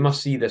muscle, they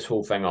must see this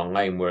whole thing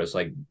online where it's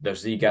like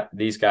there's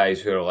these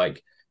guys who are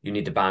like, you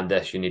need to ban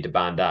this, you need to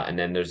ban that. And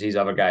then there's these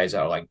other guys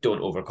that are like,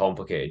 don't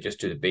overcomplicate it, just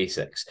do the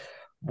basics.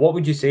 What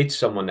would you say to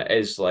someone that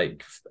is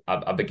like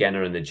a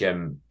beginner in the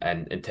gym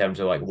and in terms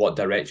of like what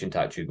direction to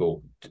actually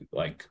go to,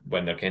 like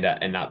when they're kind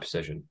of in that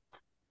position?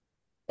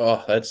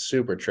 Oh, that's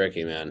super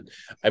tricky, man.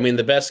 I mean,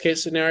 the best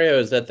case scenario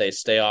is that they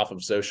stay off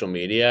of social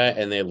media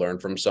and they learn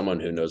from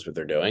someone who knows what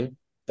they're doing.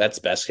 That's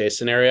best case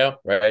scenario,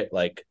 right?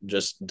 Like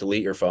just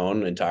delete your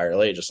phone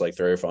entirely, just like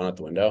throw your phone out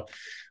the window.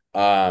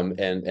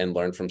 And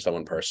learn from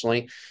someone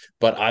personally.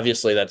 But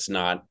obviously that's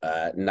not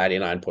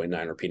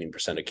 99.9 repeating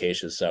percent of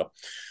cases. So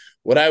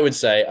what I would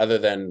say, other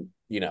than,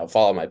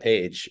 follow my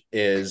page,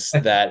 is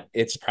that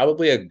it's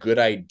probably a good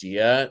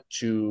idea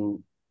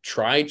to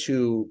try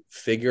to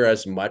figure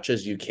as much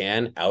as you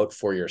can out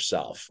for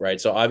yourself, right?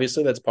 So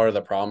obviously that's part of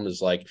the problem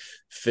is like,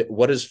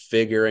 what does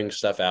figuring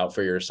stuff out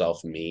for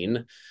yourself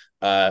mean?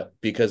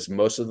 Because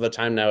most of the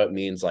time now it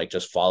means like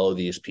just follow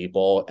these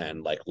people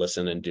and like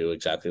listen and do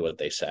exactly what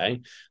they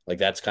say. Like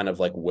that's kind of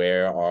like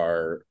where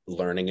our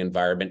learning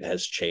environment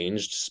has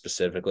changed,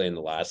 specifically in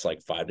the last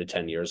like 5 to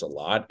 10 years. A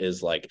lot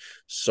is like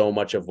so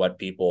much of what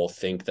people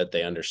think that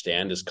they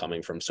understand is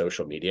coming from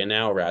social media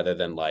now, rather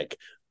than like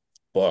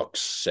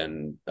books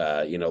and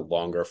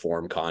longer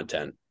form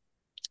content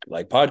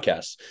like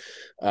podcasts.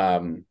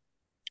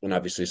 And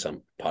obviously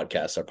some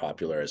podcasts are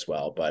popular as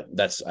well, but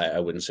that's, I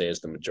wouldn't say is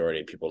the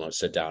majority. People don't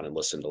sit down and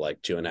listen to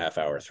like 2.5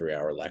 hour, 3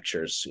 hour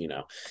lectures,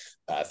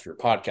 through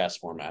podcast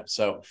format.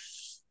 So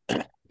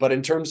But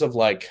in terms of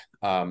like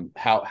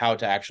how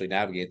to actually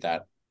navigate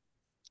that,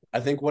 I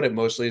think what it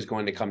mostly is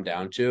going to come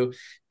down to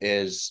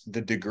is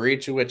the degree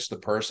to which the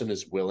person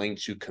is willing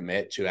to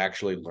commit to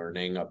actually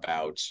learning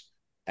about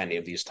any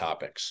of these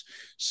topics.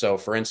 So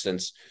for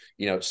instance,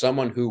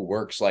 someone who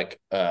works like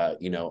a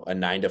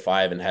 9 to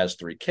 5 and has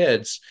 3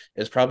 kids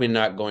is probably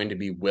not going to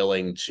be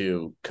willing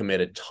to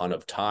commit a ton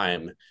of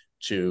time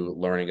to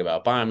learning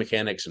about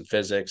biomechanics and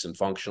physics and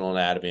functional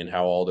anatomy and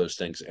how all those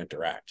things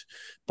interact.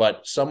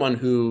 But someone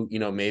who,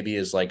 maybe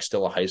is like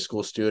still a high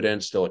school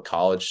student, still a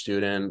college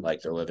student,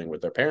 like they're living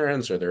with their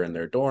parents or they're in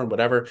their dorm,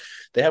 whatever,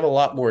 they have a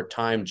lot more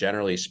time,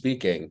 generally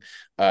speaking,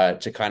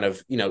 to kind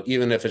of,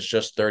 even if it's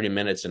just 30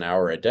 minutes, an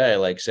hour a day,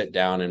 like sit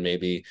down and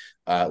maybe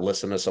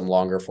listen to some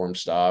longer form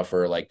stuff,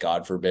 or like,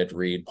 God forbid,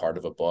 read part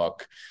of a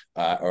book,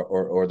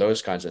 or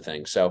those kinds of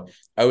things. So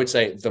I would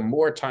say the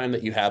more time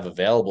that you have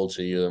available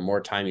to you, the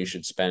more time you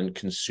should spend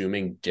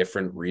consuming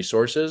different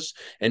resources.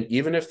 And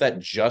even if that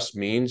just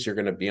means you're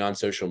going to be on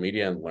social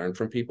media and learn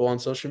from people on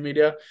social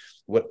media,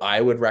 what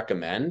I would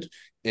recommend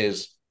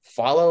is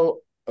follow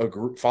a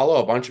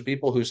bunch of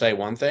people who say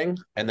one thing,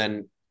 and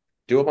then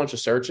do a bunch of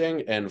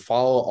searching and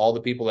follow all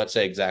the people that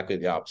say exactly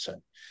the opposite.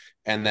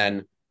 And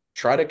then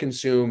try to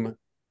consume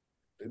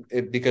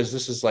it, because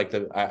this is like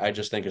I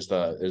just think is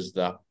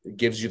the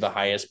gives you the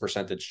highest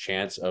percentage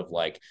chance of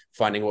like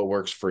finding what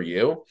works for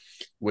you,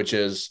 which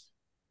is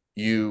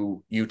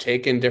you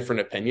take in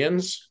different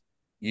opinions,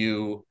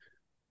 you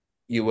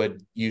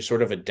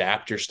sort of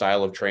adapt your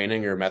style of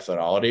training or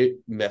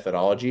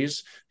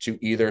methodologies to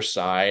either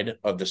side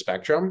of the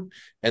spectrum.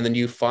 And then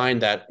you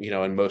find that,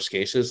 in most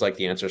cases, like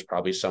the answer is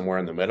probably somewhere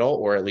in the middle,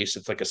 or at least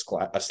it's like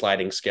a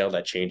sliding scale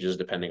that changes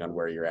depending on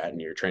where you're at in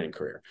your training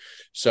career.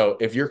 So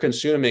if you're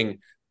consuming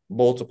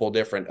multiple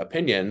different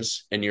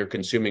opinions and you're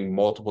consuming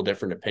multiple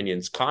different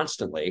opinions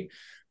constantly,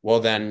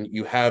 well, then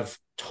you have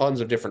tons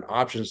of different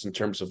options in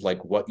terms of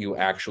like what you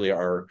actually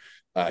are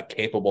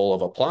capable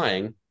of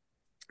applying.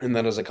 And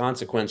then as a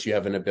consequence, you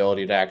have an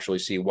ability to actually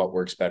see what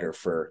works better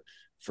for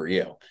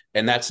you.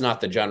 And that's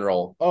not the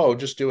general, oh,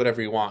 just do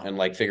whatever you want and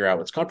like figure out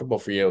what's comfortable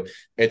for you.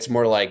 It's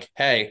more like,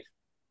 hey,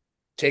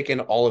 take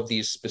in all of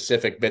these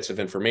specific bits of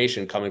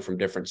information coming from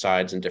different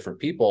sides and different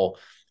people,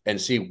 and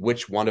see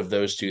which one of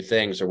those two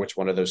things, or which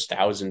one of those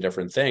 1,000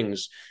 different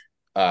things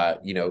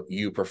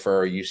you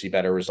prefer, you see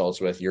better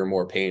results with, you're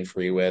more pain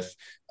free with,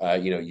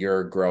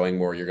 you're growing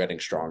more, you're getting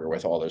stronger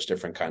with, all those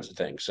different kinds of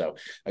things. So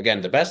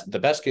again, the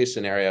best case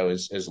scenario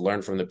is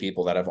learn from the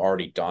people that have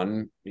already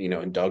done,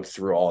 and dug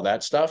through all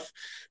that stuff.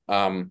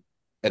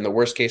 And the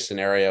worst case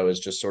scenario is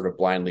just sort of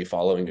blindly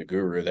following a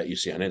guru that you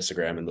see on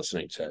Instagram and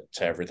listening to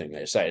everything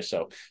they say.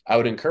 So I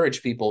would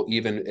encourage people,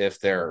 even if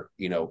they're,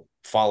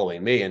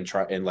 following me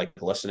and like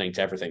listening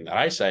to everything that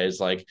I say, is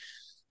like,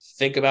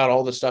 think about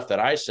all the stuff that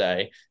I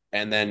say,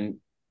 and then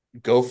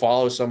go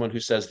follow someone who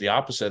says the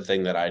opposite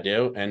thing that I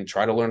do and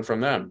try to learn from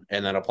them,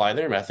 and then apply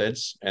their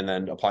methods, and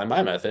then apply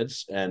my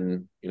methods,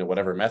 and,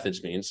 whatever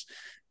methods means,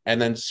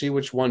 and then see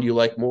which one you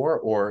like more,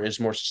 or is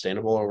more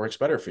sustainable, or works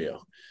better for you.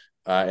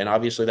 And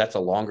obviously that's a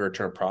longer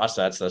term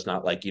process. That's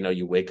not like,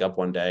 you wake up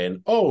one day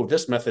and, oh,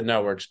 this method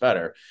now works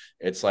better.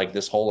 It's like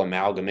this whole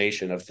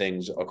amalgamation of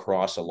things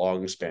across a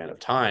long span of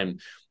time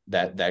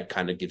that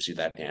kind of gives you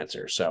that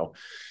answer. So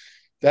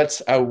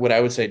that's what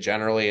I would say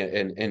generally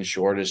in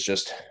short, is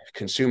just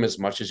consume as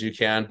much as you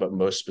can, but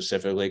most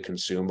specifically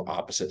consume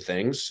opposite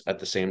things at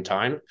the same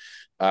time,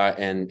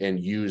 and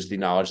use the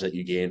knowledge that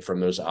you gain from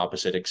those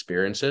opposite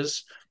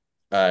experiences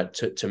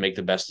to make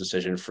the best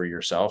decision for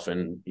yourself,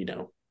 and,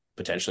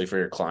 potentially for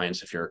your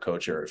clients if you're a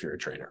coach or if you're a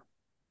trainer.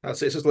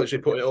 That's it. It's just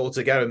literally put it all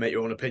together and make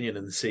your own opinion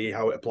and see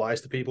how it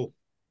applies to people.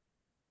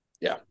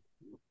 Yeah.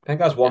 I think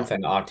that's one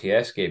thing that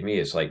RTS gave me,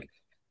 is like,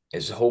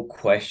 it's the whole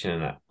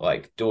question it.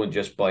 Like, don't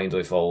just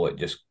blindly follow it.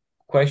 Just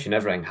question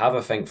everything. Have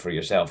a think for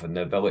yourself, and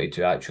the ability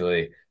to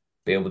actually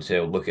be able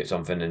to look at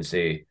something and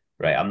say,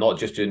 right, I'm not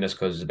just doing this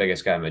because the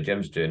biggest guy in my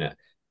gym's doing it.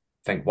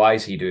 Think, why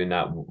is he doing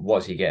that?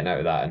 What's he getting out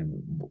of that?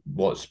 And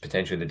what's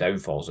potentially the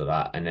downfalls of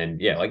that? And then,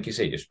 yeah, like you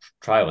say, just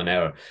trial and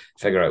error,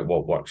 figure out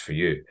what works for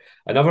you.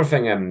 Another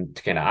thing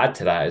to kind of add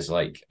to that is,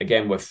 like,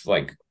 again, with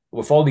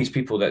all these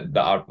people that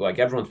are like,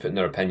 everyone's putting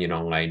their opinion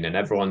online and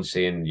everyone's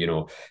saying,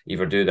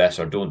 either do this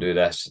or don't do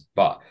this.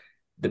 But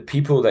the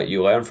people that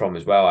you learn from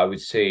as well, I would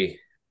say,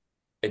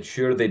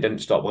 ensure they didn't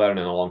stop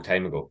learning a long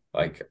time ago.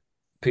 Like,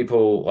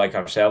 people like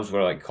ourselves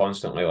were like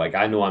constantly, like,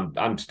 I know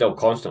I'm still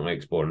constantly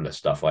exploring this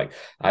stuff. Like,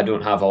 I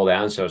don't have all the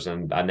answers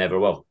and I never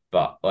will.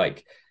 But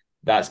like,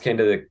 that's kind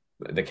of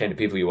the kind of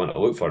people you want to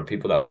look for,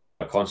 people that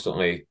are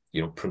constantly,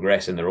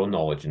 progressing their own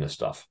knowledge in this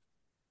stuff.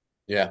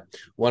 Yeah.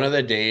 One of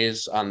the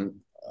days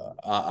on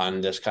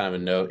this kind of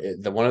a note,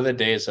 one of the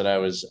days that I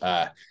was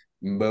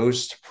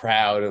most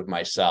proud of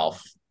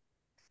myself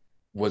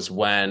was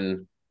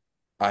when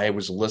I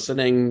was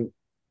listening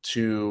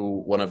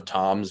to one of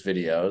Tom's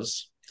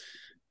videos,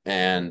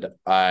 and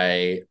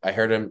I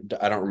heard him.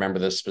 I don't remember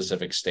this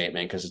specific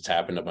statement because it's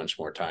happened a bunch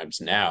more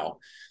times now,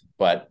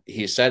 but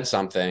he said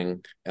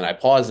something, and I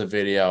paused the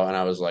video and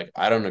I was like,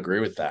 I don't agree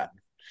with that.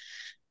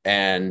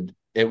 And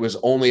it was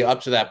only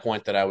up to that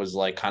point that I was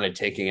like kind of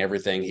taking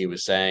everything he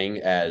was saying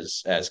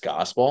as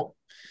gospel.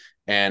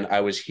 And I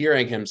was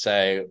hearing him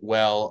say,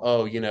 well,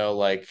 oh,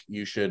 like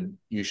you should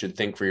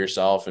think for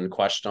yourself and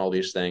question all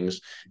these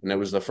things. And it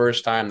was the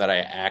first time that I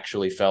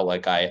actually felt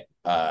like I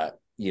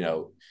you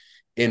know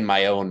in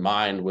my own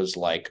mind was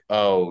like,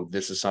 oh,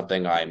 this is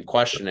something I'm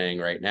questioning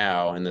right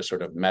now in this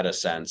sort of meta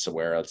sense,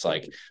 where it's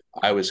like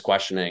I was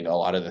questioning a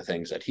lot of the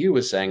things that he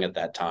was saying at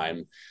that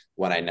time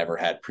when I never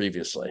had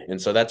previously. And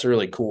so that's a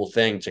really cool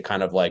thing to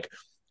kind of like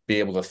be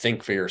able to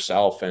think for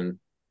yourself and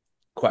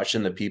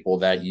question the people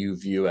that you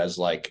view as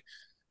like,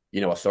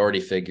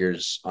 authority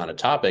figures on a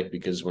topic,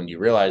 because when you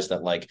realize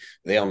that like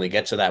they only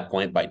get to that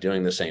point by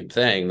doing the same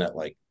thing, that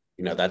like,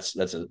 that's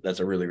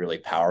a really, really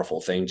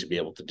powerful thing to be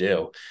able to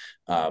do.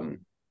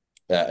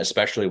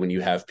 Especially when you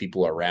have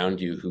people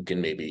around you who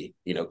can maybe,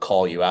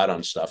 call you out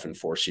on stuff and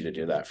force you to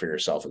do that for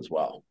yourself as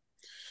well.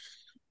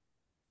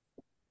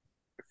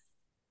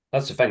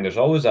 That's the thing. There's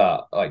always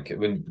a, like,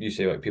 when you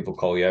say like people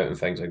call you out and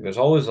things, like there's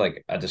always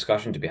like a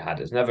discussion to be had.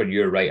 It's never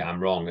you're right, I'm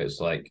wrong. It's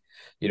like,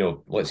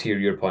 let's hear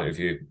your point of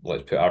view.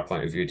 Let's put our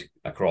point of view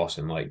across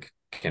and like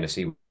kind of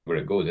see where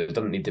it goes. It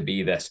doesn't need to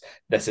be this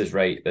is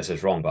right, this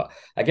is wrong. But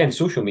again,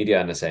 social media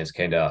in a sense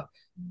kind of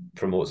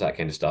promotes that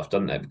kind of stuff,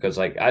 doesn't it? Because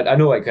like I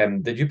know, like,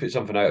 did you put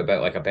something out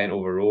about like a bent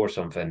over row or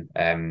something,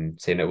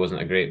 saying it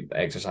wasn't a great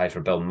exercise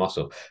for building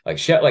muscle? Like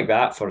shit like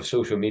that for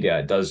social media,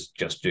 it does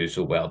just do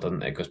so well,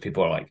 doesn't it? Because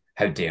people are like,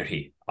 how dare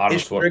he?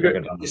 Arnold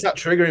Schwarzenegger done It's not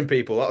triggering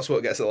people. That's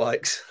what gets the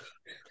likes.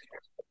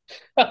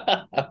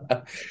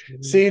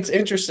 See, it's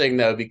interesting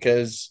though,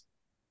 because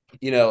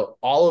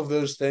all of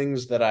those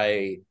things that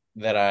I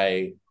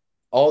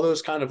all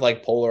those kind of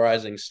like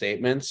polarizing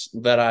statements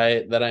that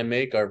I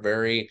make are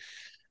very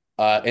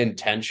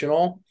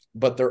intentional,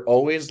 but they're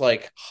always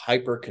like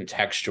hyper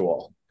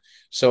contextual.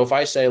 So if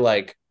I say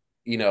like,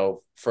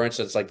 for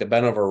instance, like the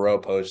bent over row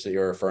post that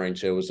you're referring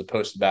to was a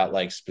post about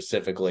like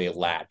specifically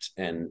lat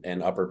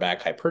and upper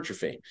back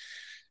hypertrophy.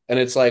 And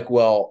it's like,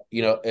 well,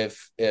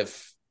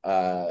 if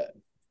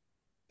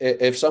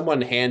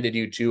someone handed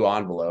you two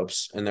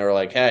envelopes and they were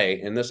like,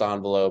 hey, in this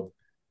envelope,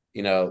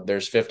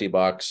 there's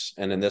 $50,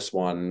 and in this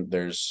one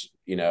there's,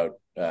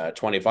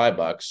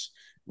 $25,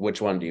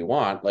 which one do you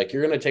want? Like,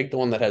 you're going to take the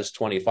one that has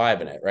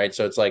 25 in it, right?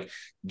 So it's like,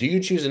 do you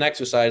choose an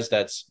exercise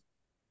that's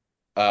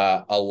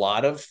a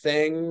lot of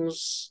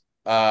things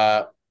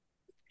kind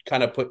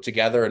of put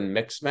together and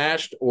mix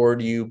mashed, or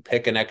do you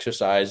pick an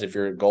exercise if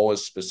your goal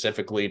is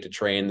specifically to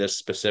train this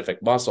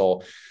specific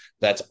muscle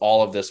that's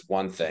all of this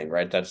one thing,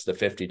 right? That's the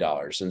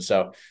 $50. And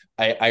so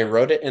I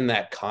wrote it in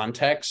that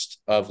context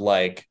of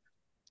like,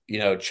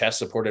 chest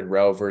supported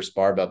row versus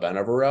barbell bent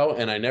over row.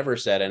 And I never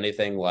said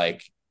anything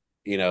like,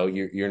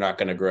 you're not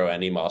going to grow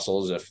any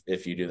muscles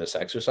if you do this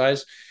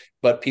exercise.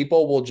 But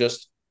people will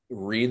just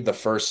read the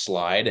first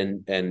slide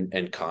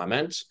and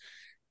comment.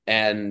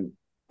 And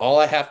all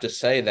I have to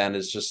say then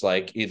is just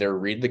like either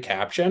read the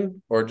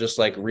caption or just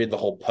like read the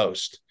whole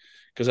post.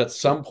 Because at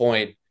some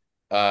point,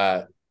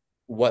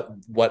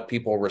 what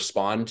people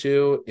respond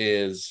to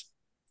is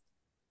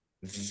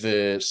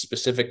the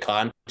specific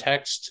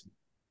context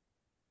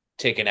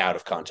taken out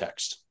of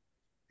context.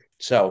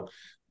 So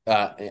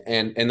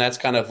and that's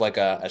kind of like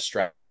a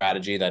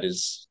strategy that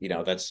is,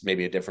 that's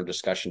maybe a different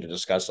discussion to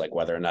discuss, like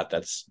whether or not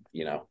that's,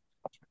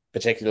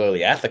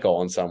 particularly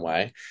ethical in some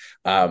way.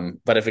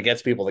 But if it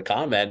gets people to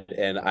comment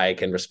and I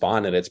can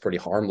respond and it's pretty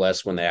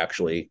harmless when they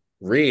actually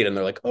read and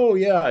they're like, oh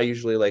yeah, I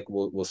usually like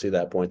we'll see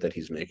that point that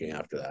he's making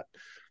after that.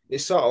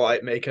 It's sort of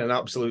like making an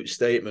absolute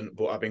statement,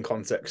 but having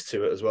context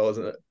to it as well,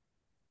 isn't it?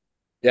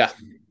 Yeah.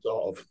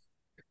 Sort of.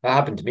 That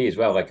happened to me as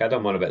well. Like I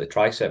done one about the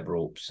tricep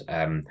ropes,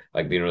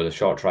 like the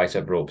short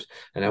tricep ropes,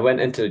 and I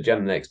went into the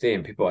gym the next day,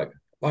 and people were like,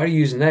 "Why are you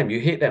using them? You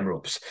hate them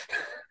ropes."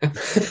 I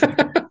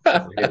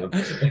hate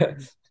them.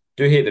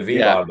 Do hate the V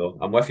bar though.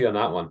 I'm with you on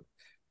that one,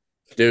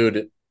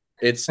 dude.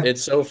 It's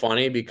so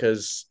funny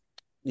because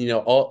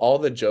all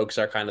the jokes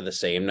are kind of the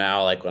same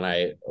now. Like when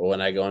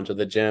I go into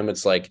the gym,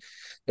 it's like,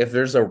 if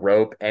there's a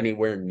rope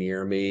anywhere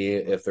near me,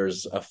 if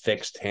there's a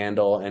fixed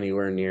handle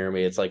anywhere near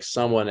me, it's like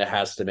someone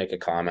has to make a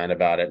comment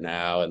about it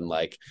now. And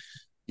like,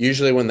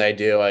 usually when they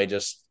do, I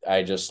just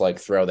like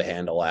throw the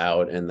handle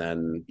out and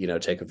then,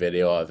 take a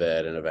video of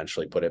it and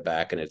eventually put it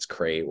back in its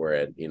crate where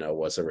it,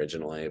 was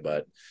originally.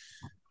 But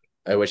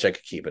I wish I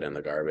could keep it in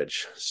the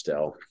garbage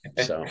still.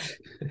 So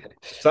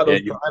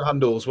those Prime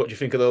handles, what do you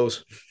think of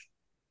those?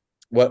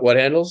 What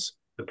handles?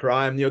 The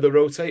Prime, the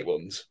rotate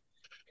ones.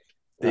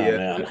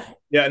 Man.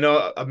 Yeah,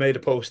 no, I made a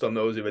post on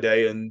those the other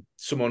day and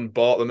someone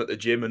bought them at the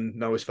gym and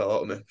now it's fell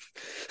out of me.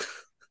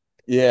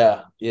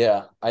 Yeah.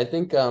 I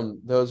think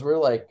those were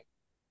like,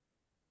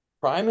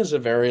 Prime is a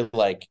very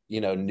like,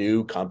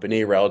 new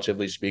company,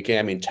 relatively speaking.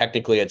 I mean,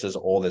 technically it's as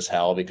old as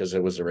hell because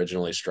it was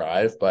originally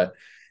Strive, but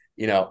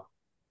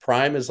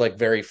Prime is like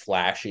very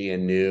flashy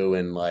and new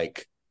and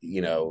like,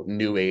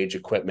 new age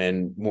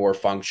equipment, more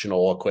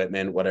functional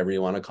equipment, whatever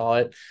you want to call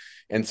it.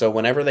 And so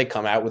whenever they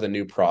come out with a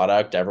new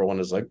product, everyone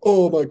is like,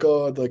 oh my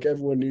God, like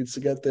everyone needs to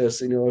get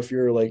this. If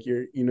you're like,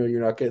 you're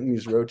not getting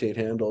these rotate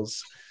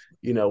handles.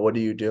 what are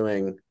you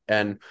doing?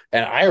 And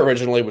I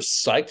originally was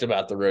psyched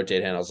about the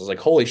rotate handles. I was like,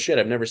 holy shit,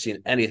 I've never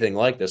seen anything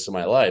like this in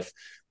my life.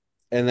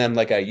 And then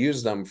like I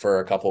used them for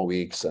a couple of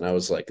weeks and I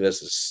was like,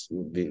 these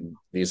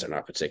are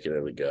not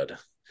particularly good.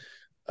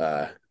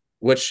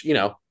 Which,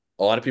 a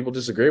lot of people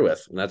disagree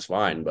with, and that's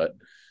fine. But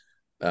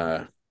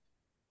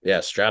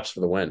yeah, straps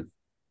for the win.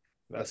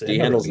 That's it. D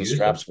handles and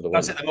straps for the win.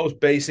 That's it, the most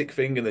basic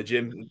thing in the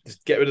gym.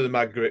 Just get rid of the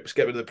mag grips,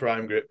 get rid of the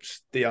prime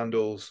grips, D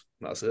handles.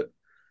 That's it.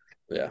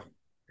 Yeah.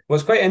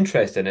 What's quite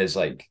interesting is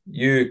like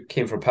you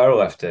came from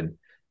powerlifting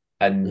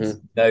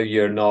and now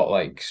you're not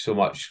like so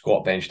much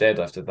squat, bench,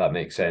 deadlift, if that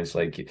makes sense.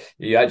 Like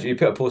you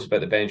put a post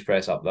about the bench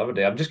press up the other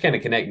day. I'm just kind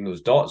of connecting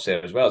those dots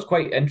there as well. It's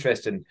quite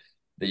interesting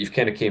that you've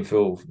kind of came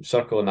full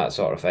circle and that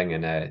sort of thing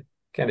and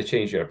kind of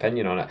changed your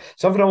opinion on it.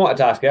 Something I wanted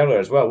to ask earlier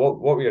as well. What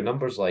were your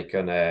numbers like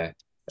on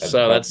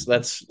so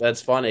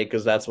that's funny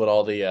because that's what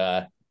all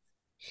the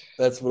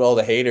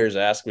haters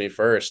ask me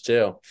first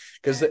too,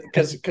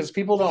 because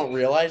people don't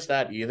realize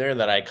that either,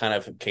 that I kind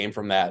of came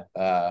from that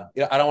I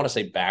don't want to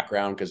say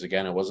background because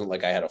again it wasn't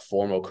like I had a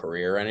formal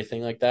career or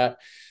anything like that,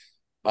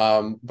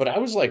 but I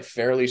was like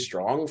fairly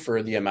strong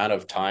for the amount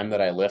of time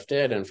that I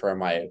lifted and for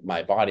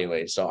my body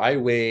weight. So I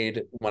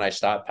weighed, when I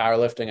stopped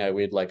powerlifting, I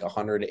weighed like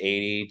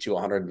 180 to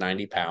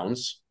 190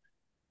 pounds.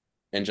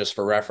 And just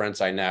for reference,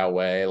 I now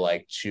weigh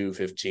like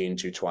 215,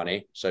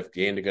 220. So I've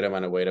gained a good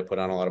amount of weight. I put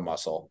on a lot of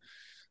muscle.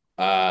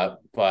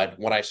 But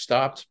when I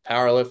stopped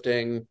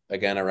powerlifting,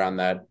 again, around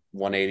that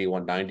 180,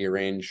 190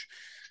 range,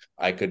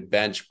 I could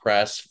bench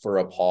press for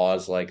a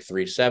pause like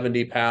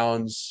 370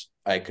 pounds.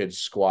 I could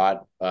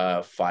squat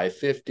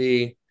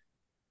 550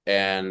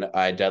 and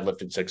I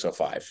deadlifted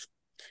 605.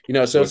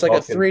 So it's like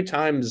a 3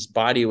 times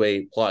body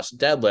weight plus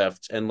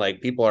deadlift. And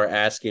like people are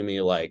asking me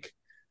like,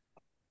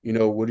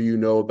 what do you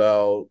know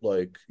about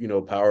like,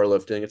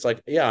 powerlifting? It's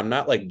like, yeah, I'm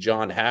not like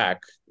John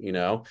Hack,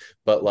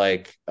 but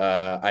like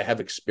I have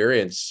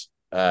experience,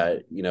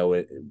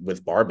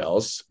 with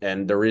barbells.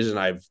 And the reason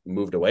I've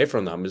moved away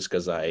from them is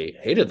because I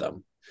hated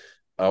them,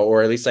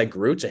 or at least I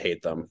grew to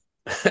hate them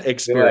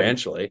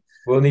experientially.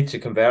 We'll need to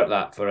convert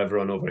that for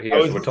everyone over here. I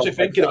was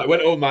thinking, I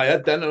went over my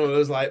head then and I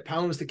was like,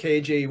 pounds to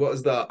kg, what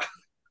is that?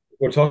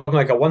 We're talking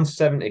like a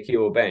 170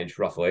 kilo bench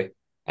roughly.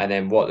 And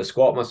then the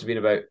squat must have been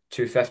about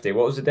 250.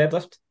 What was the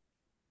deadlift?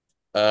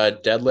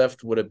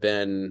 Deadlift would have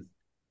been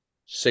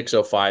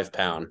 605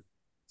 pound.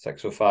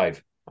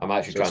 605. I'm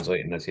actually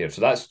translating this here.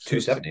 So that's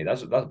 270.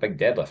 That's a big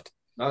deadlift.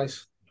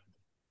 Nice.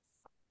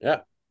 Yeah.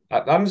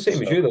 I'm the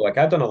same as you though. Like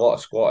I've done a lot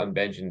of squat and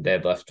bench and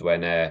deadlift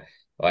when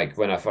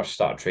I first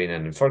started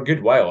training, and for a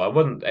good while I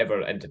wasn't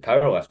ever into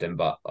powerlifting,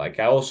 but like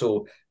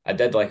I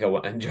did like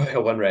enjoy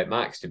a 1 rep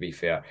max, to be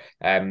fair.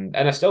 And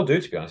I still do,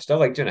 to be honest. Still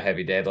like doing a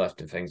heavy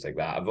deadlift and things like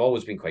that. I've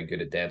always been quite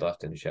good at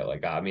deadlifting and shit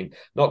like that. I mean,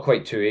 not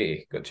quite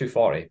 280, got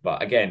 240,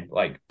 but again,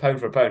 like pound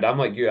for pound, I'm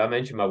like you. I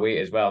mentioned my weight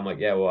as well. I'm like,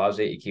 yeah, well, I was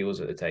 80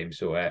 kilos at the time,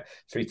 so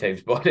 3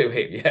 times body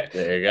weight. Yeah,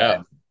 there you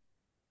go.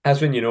 That's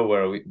when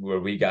where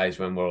we guys,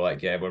 when we're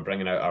like, yeah, we're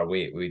bringing out our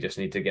weight. We just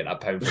need to get that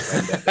pound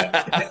for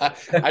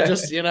pound. I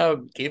just,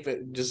 keep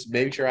it, just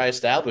make sure I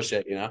establish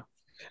it,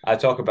 I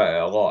talk about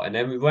it a lot. And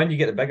then when you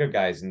get the bigger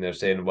guys and they're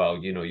saying, well,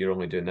 you're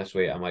only doing this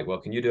weight, I'm like,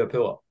 well, can you do a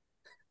pull-up?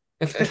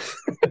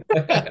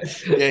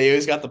 Yeah, you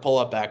always got the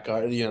pull-up back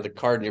card, the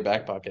card in your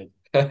back pocket.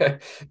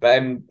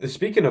 But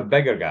speaking of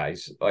bigger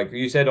guys, like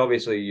you said,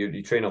 obviously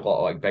you train a lot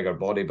of like bigger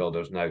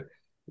bodybuilders now.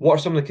 What are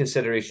some of the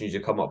considerations you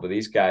come up with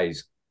these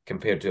guys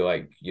compared to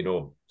like,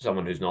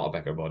 someone who's not a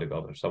bigger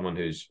bodybuilder, someone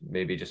who's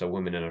maybe just a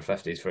woman in her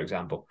 50s, for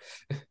example?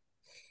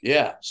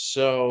 Yeah.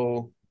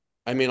 So,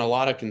 I mean, a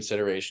lot of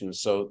considerations.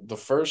 So the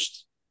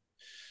first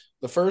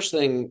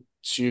thing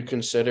to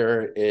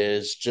consider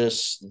is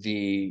just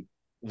the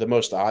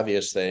most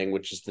obvious thing,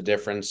 which is the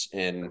difference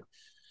in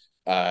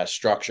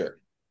structure.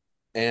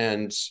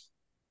 And,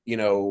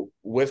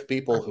 with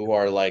people who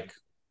are like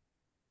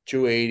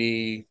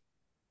 280,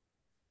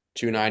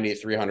 290,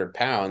 300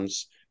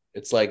 pounds,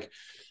 it's like,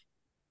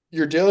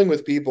 you're dealing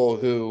with people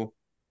who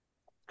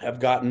have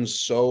gotten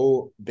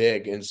so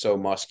big and so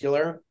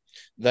muscular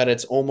that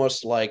it's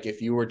almost like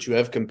if you were to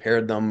have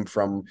compared them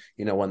from,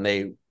 when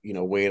they,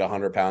 weighed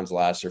 100 pounds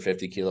less or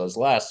 50 kilos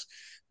less,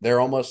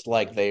 they're almost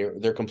like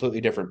they're completely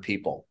different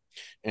people.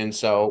 And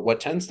so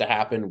what tends to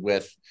happen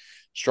with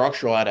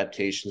structural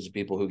adaptations of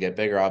people who get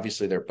bigger,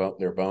 obviously their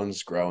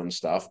bones grow and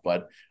stuff,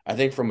 but I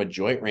think from a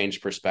joint range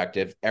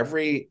perspective,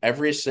 every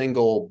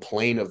single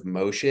plane of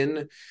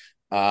motion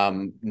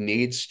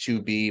needs to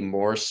be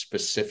more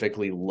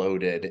specifically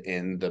loaded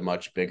in the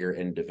much bigger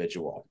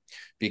individual,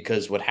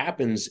 because what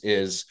happens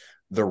is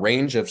the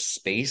range of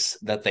space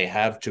that they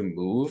have to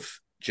move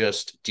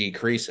just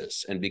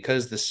decreases. And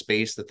because the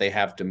space that they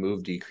have to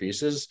move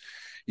decreases,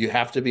 you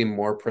have to be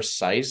more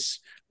precise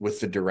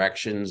with the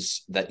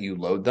directions that you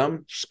load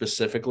them,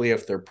 specifically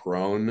if they're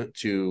prone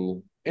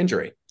to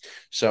injury.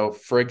 So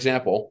for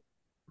example,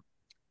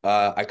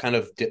 I kind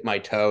of dipped my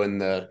toe in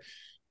the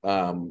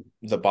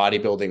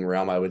bodybuilding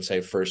realm, I would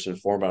say first and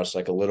foremost,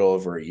 like a little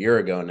over a year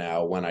ago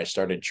now, when I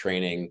started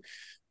training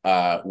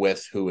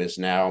with who is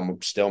now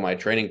still my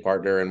training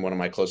partner and one of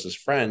my closest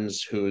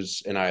friends,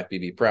 who's an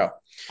IFBB pro.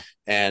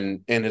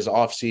 And in his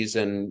off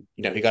season,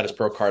 he got his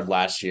pro card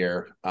last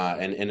year.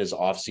 And in his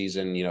off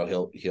season,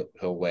 he'll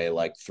weigh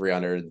like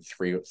 300,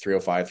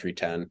 305,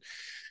 310.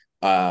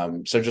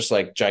 So just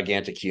like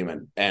gigantic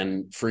human.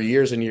 And for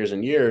years and years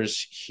and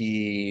years,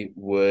 he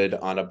would,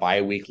 on a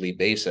bi-weekly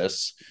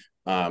basis,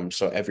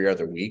 so every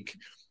other week,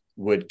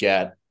 go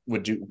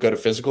to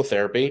physical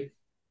therapy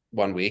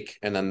 1 week,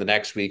 and then the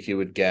next week he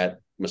would get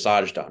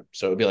massage done.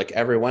 So it would be like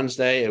every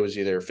Wednesday, it was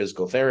either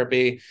physical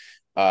therapy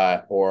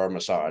or a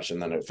massage,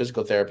 and then a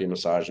physical therapy,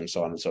 massage, and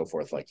so on and so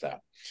forth, like that.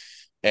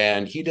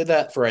 And he did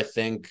that for, I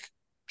think,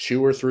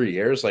 2 or 3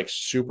 years, like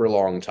super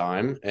long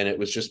time. And it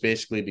was just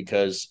basically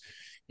because,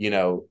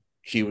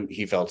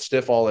 he felt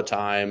stiff all the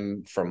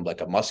time from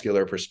like a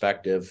muscular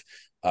perspective,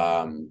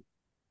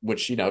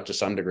 which, to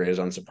some degree is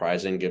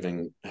unsurprising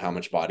given how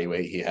much body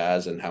weight he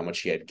has and how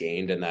much he had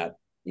gained in that,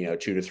 2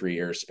 to 3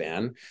 year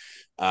span.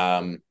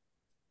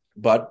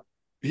 But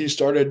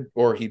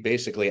he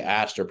basically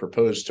asked or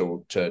proposed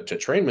to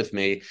train with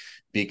me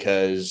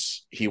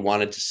because he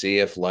wanted to see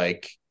if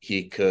like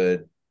he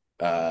could,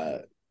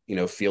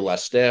 feel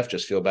less stiff,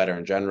 just feel better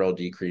in general,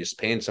 decrease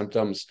pain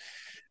symptoms.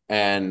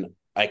 And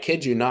I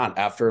kid you not,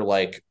 after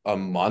like a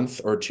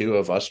month or two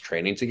of us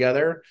training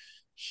together,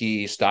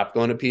 he stopped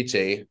going to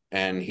PT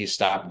and he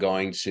stopped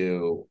going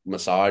to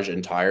massage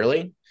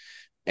entirely.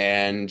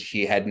 And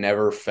he had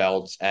never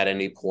felt at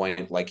any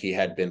point like he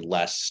had been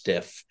less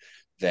stiff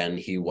than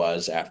he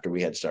was after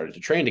we had started to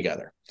train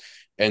together.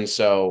 And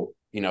so,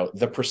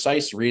 the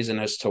precise reason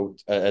as to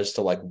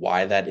like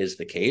why that is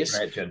the case,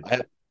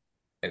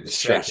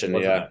 stretching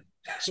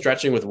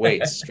with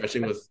weights,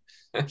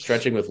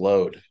 stretching with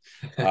load,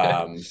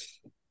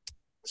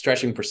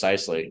 stretching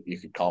precisely, you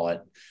could call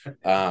it.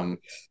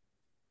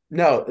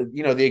 No,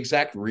 the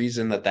exact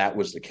reason that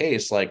was the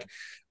case, like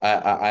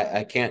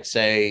I can't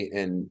say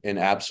in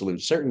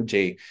absolute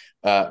certainty,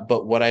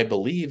 but what I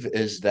believe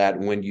is that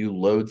when you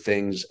load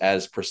things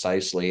as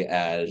precisely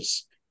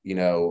as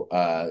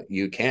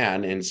you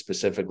can, and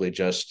specifically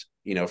just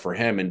for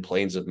him in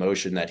planes of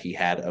motion that he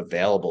had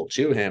available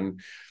to him,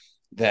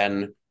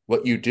 then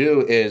what you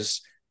do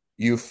is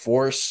you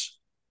force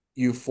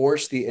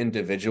the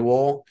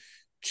individual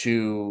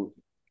to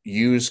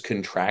use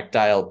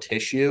contractile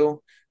tissue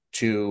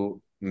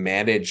to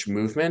manage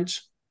movement,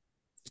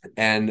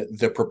 and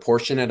the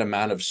proportionate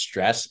amount of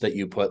stress that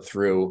you put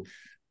through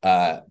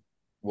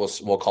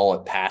we'll call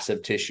it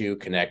passive tissue,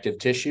 connective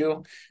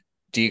tissue,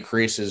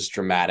 decreases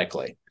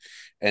dramatically.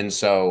 And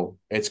so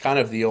it's kind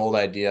of the old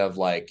idea of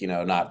like,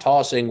 not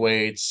tossing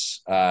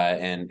weights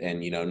and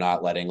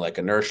not letting like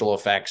inertial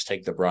effects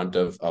take the brunt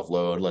of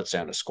load. Let's say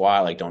on a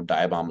squat, like don't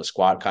dive bomb the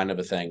squat kind of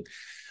a thing.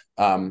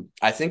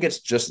 I think it's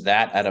just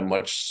that at a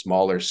much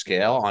smaller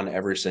scale on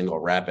every single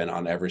rep and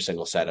on every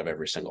single set of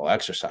every single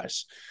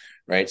exercise.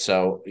 Right.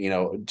 So,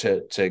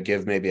 to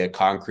give maybe a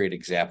concrete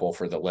example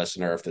for the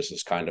listener, if this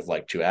is kind of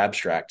like too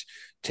abstract,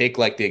 take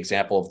like the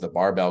example of the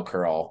barbell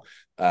curl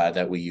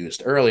that we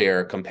used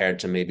earlier compared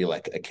to maybe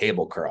like a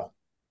cable curl.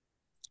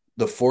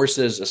 The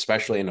forces,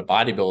 especially in a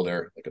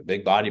bodybuilder, like a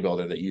big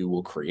bodybuilder, that you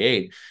will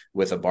create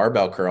with a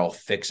barbell curl,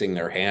 fixing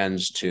their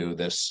hands to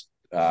this,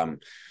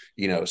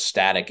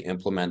 static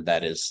implement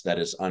that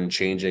is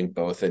unchanging,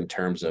 both in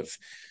terms of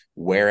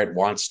where it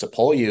wants to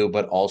pull you,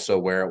 but also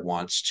where it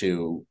wants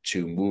to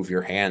move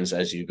your hands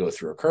as you go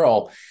through a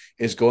curl,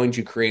 is going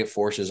to create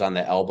forces on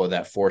the elbow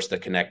that force the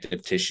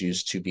connective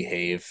tissues to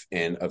behave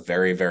in a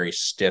very, very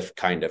stiff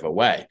kind of a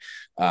way.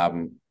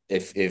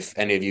 If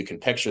any of you can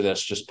picture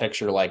this, just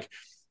picture like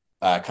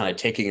kind of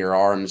taking your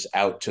arms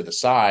out to the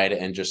side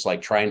and just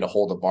like trying to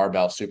hold a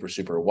barbell super,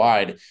 super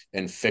wide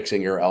and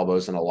fixing your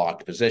elbows in a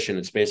locked position.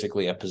 It's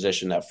basically a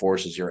position that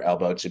forces your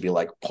elbow to be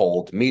like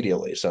pulled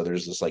medially. So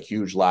there's this like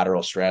huge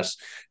lateral stress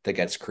that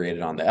gets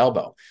created on the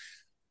elbow.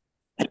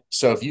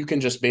 So if you can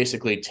just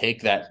basically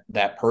take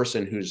that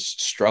person who's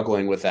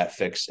struggling with that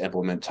fixed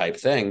implement type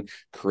thing,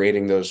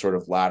 creating those sort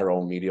of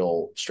lateral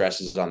medial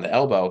stresses on the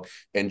elbow,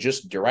 and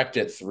just direct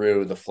it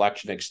through the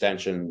flexion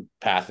extension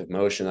path of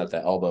motion that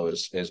the elbow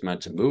is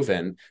meant to move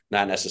in,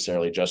 not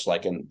necessarily just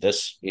like in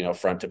this,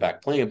 front to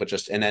back plane, but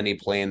just in any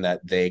plane that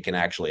they can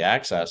actually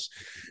access,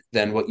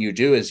 then what you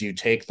do is you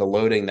take the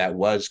loading that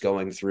was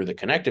going through the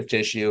connective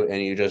tissue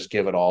and you just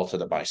give it all to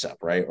the bicep,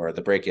 right? Or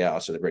the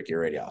brachialis or the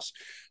brachioradialis.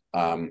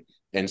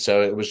 And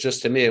so it was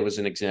just, to me, it was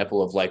an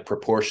example of like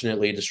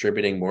proportionately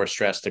distributing more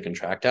stress to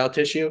contractile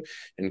tissue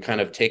and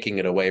kind of taking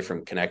it away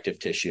from connective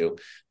tissue.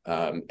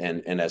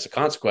 And as a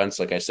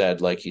consequence, like I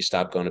said, like he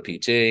stopped going to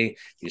PT,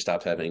 he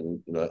stopped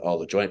having all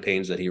the joint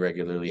pains that he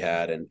regularly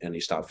had, and he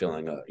stopped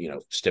feeling,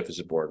 stiff as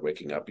a board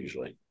waking up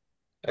usually.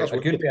 A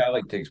good way I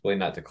like to explain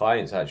that to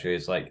clients actually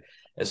is like,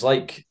 it's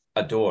like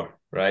a door,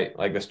 right?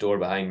 Like this door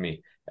behind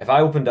me. If I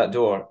opened that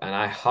door and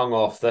I hung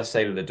off this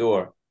side of the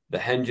door, the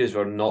hinges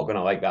were not going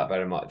to like that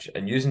very much.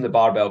 And using the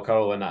barbell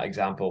curl in that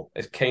example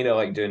is kind of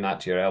like doing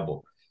that to your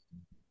elbow.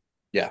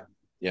 Yeah.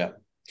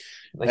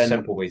 Nice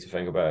simple way to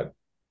think about it.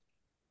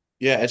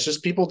 Yeah, it's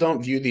just people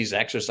don't view these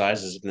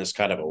exercises in this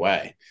kind of a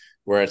way,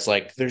 where it's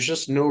like there's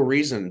just no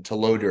reason to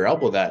load your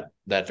elbow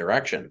that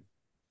direction.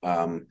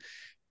 Um,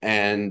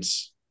 and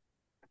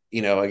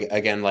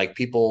again, like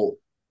people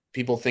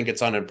think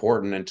it's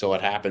unimportant until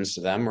it happens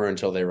to them or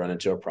until they run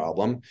into a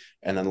problem,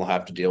 and then they'll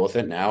have to deal with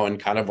it now. And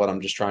kind of what I'm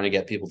just trying to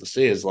get people to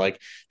see is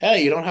like,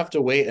 hey, you don't have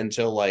to wait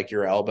until like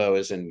your elbow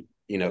is in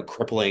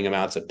crippling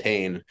amounts of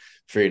pain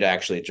for you to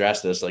actually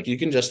address this. Like you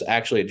can just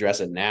actually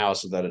address it now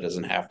so that it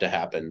doesn't have to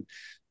happen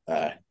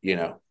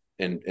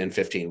in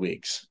 15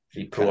 weeks.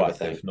 Be Kind of a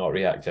thing. proactive, not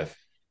reactive.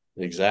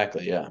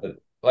 Exactly. Yeah. But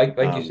like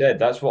you said,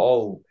 that's what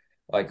all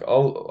a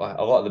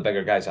lot of the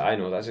bigger guys that I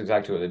know, that's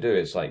exactly what they do.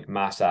 It's like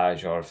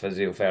massage or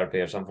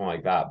physiotherapy or something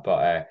like that.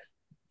 But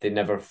they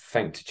never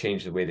think to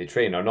change the way they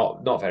train, or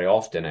not very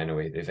often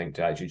anyway. They think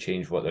to actually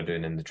change what they're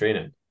doing in the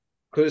training.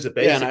 Because it's a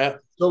basic.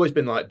 It's always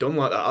been like done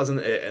like that, hasn't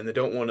it? And they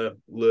don't want to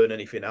learn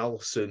anything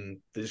else, and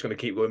they're just going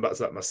to keep going back to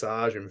that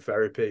massage and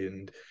therapy,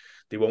 and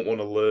they won't want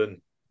to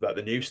learn like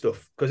the new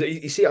stuff, because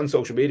you see it on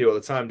social media all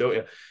the time, don't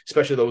you?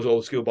 Especially those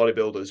old school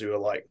bodybuilders who are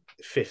like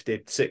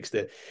 50, 60,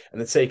 and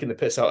they're taking the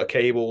piss out of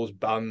cables,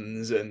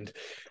 bands, and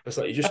it's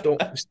like you just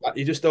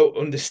don't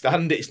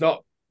understand it. It's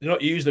not, you're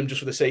not using them just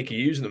for the sake of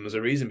using them. There's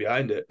a reason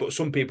behind it. But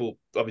some people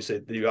obviously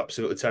do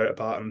absolutely tear it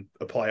apart and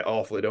apply it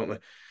awfully, don't they?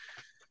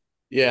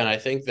 Yeah, and I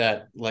think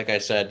that, like I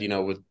said,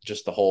 with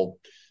just the whole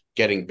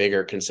getting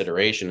bigger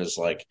consideration is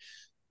like,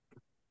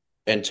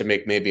 and to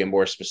make maybe a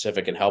more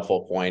specific and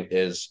helpful point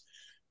is,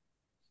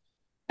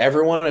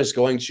 everyone is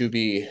going to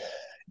be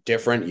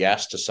different,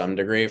 yes, to some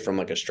degree from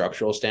like a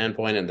structural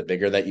standpoint. And the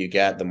bigger that you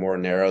get, the more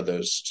narrow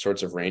those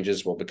sorts of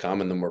ranges will become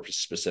and the more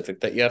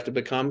specific that you have to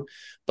become.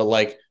 But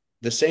like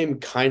the same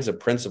kinds of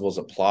principles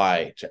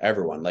apply to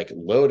everyone. Like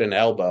load an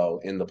elbow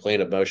in the plane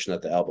of motion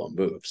that the elbow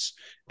moves.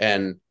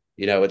 And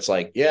it's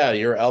like, yeah,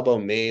 your elbow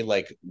may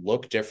like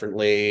look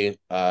differently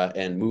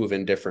and move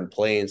in different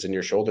planes, and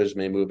your shoulders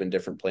may move in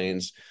different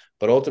planes,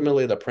 but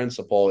ultimately the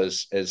principle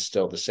is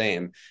still the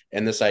same.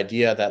 And this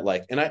idea that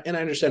like, and I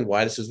understand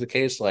why this is the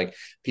case. Like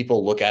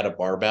people look at a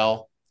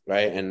barbell,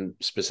 right, and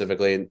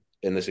specifically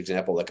in this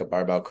example, like a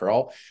barbell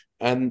curl,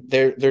 and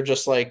they're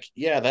just like,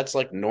 yeah, that's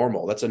like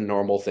normal. That's a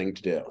normal thing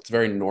to do. It's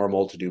very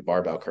normal to do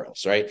barbell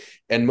curls, right?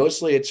 And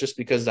mostly it's just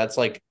because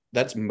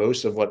that's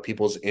most of what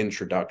people's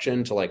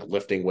introduction to like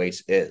lifting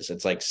weights is.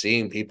 It's like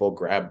seeing people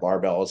grab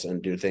barbells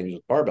and do things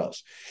with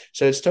barbells.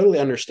 So it's totally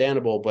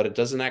understandable, but it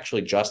doesn't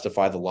actually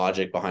justify the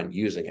logic behind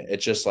using it.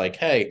 It's just like,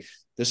 hey,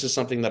 this is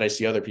something that I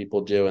see other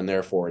people do, and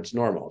therefore it's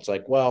normal. It's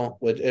like, well,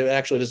 it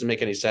actually doesn't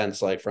make any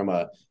sense, like from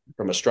a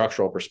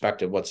structural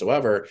perspective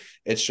whatsoever.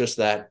 It's just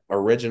that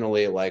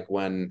originally, like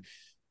when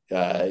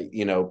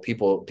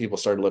people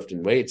started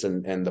lifting weights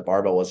and the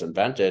barbell was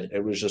invented,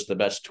 it was just the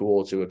best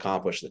tool to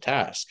accomplish the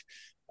task.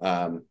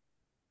 And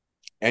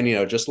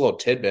just a little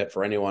tidbit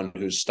for anyone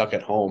who's stuck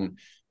at home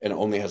and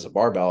only has a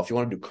barbell: if you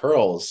want to do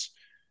curls,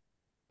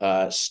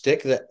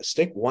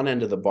 stick one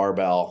end of the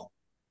barbell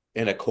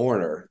in a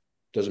corner.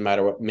 Doesn't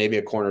matter what, maybe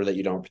a corner that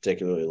you don't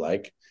particularly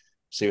like,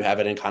 so you have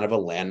it in kind of a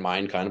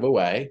landmine kind of a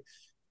way,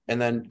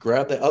 and then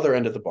grab the other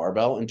end of the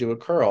barbell and do a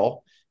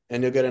curl,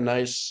 and you'll get a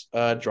nice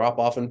drop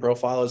off in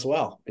profile as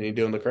well. And you're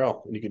doing the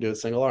curl, and you can do a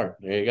single arm.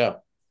 There you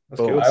go.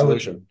 That's cool.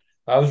 Solution.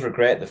 I always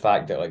regret the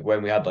fact that like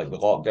when we had like the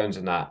lockdowns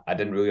and that, I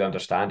didn't really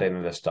understand any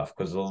of this stuff,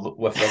 because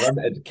with the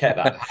limited kit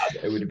that I had,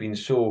 it would have been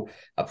so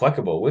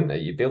applicable, wouldn't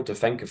it? You'd be able to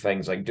think of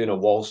things like doing a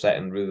wall set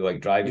and really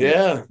like driving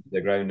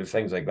the ground and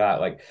things like that.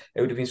 Like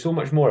it would have been so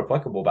much more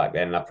applicable back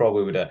then, and I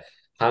probably would have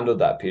handled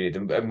that period.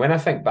 And when I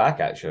think back,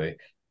 actually,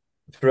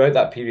 throughout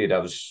that period, I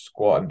was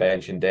squatting,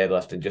 benching,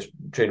 deadlifting, just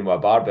training with a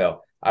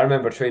barbell. I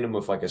remember training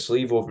with like a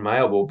sleeve over my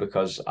elbow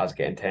because I was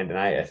getting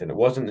tendonitis, and it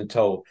wasn't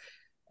until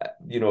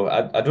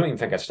I don't even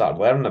think I started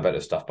learning about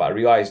this stuff, but I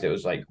realized it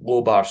was like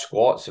low bar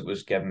squats. It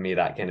was giving me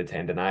that kind of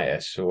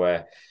tendonitis. So,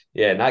 and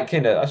that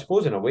kind of, I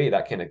suppose in a way,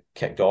 that kind of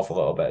kicked off a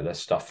little bit of this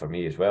stuff for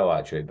me as well,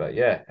 actually. But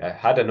yeah,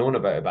 had I known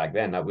about it back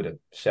then, that would have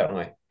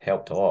certainly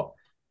helped a lot,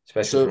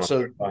 especially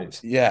from my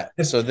clients. Yeah.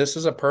 So this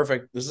is a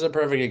perfect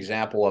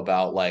example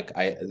about like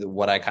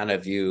what I kind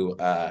of view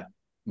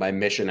my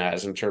mission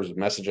as in terms of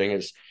messaging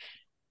is,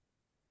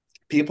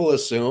 people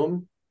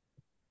assume,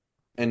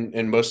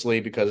 and mostly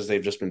because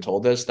they've just been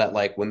told this, that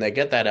like when they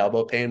get that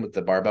elbow pain with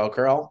the barbell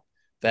curl,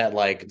 that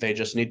like they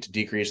just need to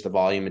decrease the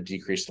volume and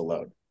decrease the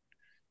load,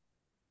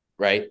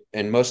 right?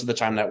 And most of the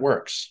time that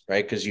works,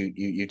 right? Because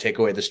you take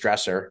away the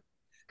stressor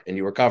and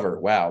you recover.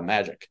 Wow,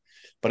 magic.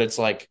 But it's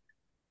like,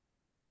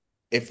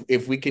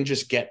 if we can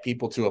just get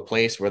people to a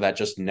place where that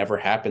just never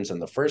happens in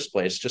the first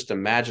place. Just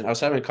imagine, I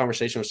was having a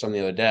conversation with someone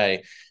the other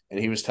day, and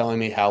he was telling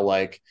me how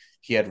like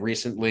he had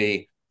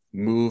recently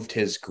moved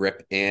his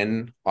grip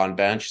in on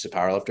bench. He's a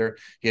powerlifter.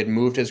 He had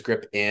moved his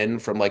grip in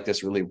from like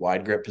this really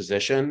wide grip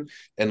position,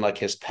 and like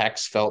his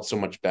pecs felt so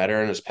much better,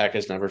 and his pec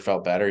has never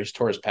felt better. He's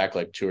tore his pec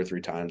like 2 or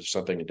 3 times or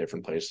something in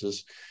different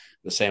places,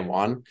 the same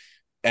one.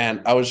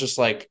 And I was just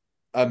like,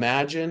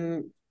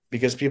 imagine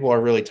because people are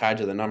really tied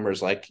to the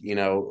numbers. Like,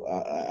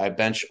 I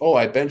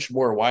bench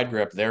more wide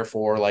grip,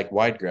 therefore like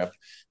wide grip.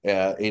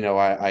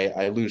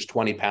 I lose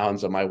 20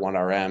 pounds of my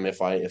 1RM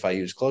if I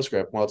use close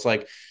grip. Well, it's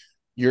like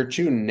you're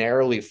too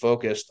narrowly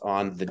focused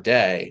on the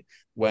day,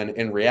 when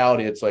in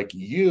reality it's like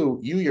you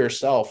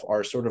yourself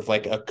are sort of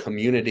like a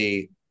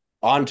community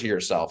onto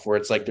yourself, where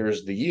it's like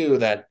there's the you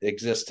that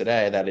exists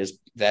today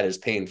that is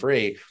pain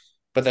free,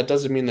 but that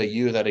doesn't mean the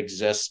you that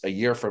exists a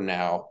year from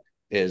now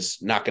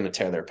is not going to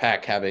tear their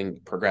pack, having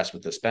progressed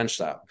with this bench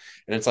style.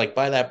 And it's like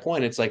by that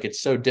point, it's like it's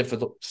so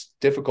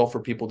difficult for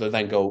people to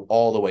then go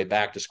all the way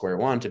back to square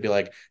one to be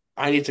like,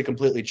 I need to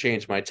completely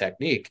change my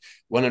technique.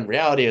 When in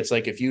reality, it's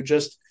like if you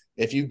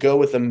go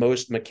with the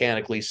most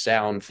mechanically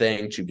sound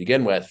thing to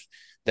begin with,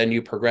 then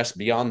you progress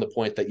beyond the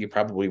point that you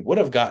probably would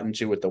have gotten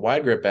to with the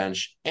wide grip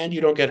bench, and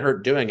you don't get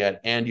hurt doing it,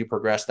 and you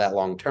progress that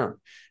long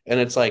term. And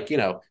it's like,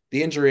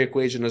 the injury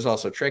equation is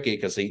also tricky,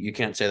 because you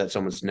can't say that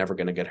someone's never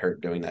going to get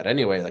hurt doing that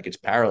anyway. Like, it's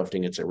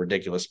powerlifting, it's a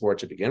ridiculous sport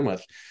to begin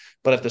with.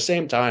 But at the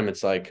same time,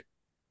 it's like,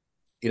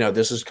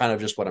 this is kind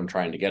of just what I'm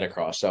trying to get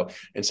across. So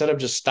instead of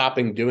just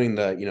stopping doing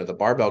the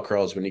barbell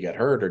curls when you get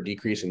hurt or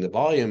decreasing the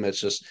volume,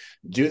 it's just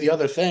do the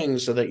other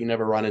things so that you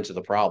never run into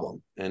the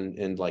problem,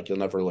 and like you'll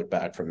never look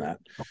back from that.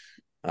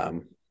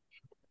 No,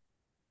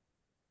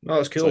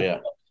 that's cool. So yeah.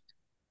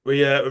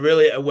 We're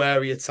really aware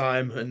of your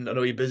time, and I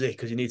know you're busy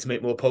because you need to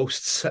make more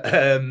posts. But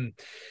on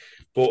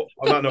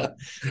that note,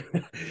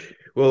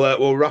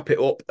 we'll wrap it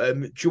up.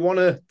 Do you want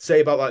to say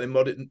about like the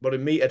modern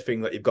meathead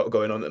thing that you've got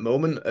going on at the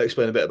moment?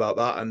 Explain a bit about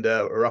that, and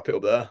we'll wrap it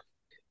up there.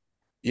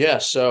 Yeah.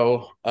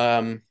 So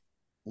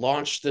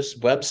launched this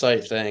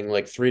website thing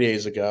like 3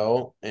 days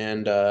ago,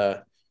 and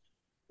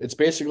it's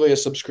basically a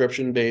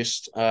subscription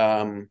based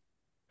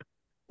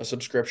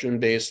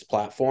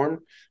platform.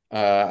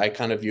 I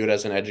kind of view it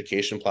as an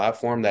education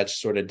platform that's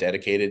sort of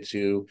dedicated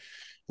to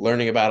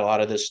learning about a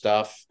lot of this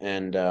stuff,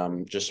 and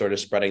just sort of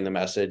spreading the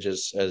message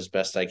as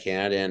best I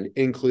can. And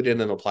included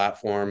in the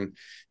platform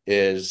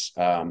is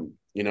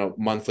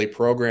monthly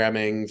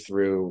programming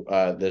through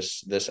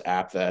this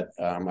app that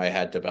I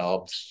had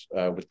developed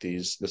with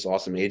this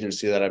awesome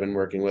agency that I've been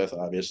working with.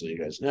 Obviously, you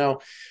guys know.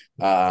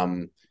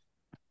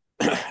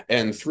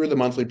 And through the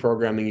monthly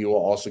programming, you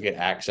will also get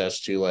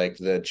access to like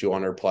the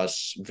 200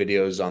 plus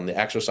videos on the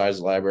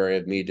exercise library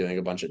of me doing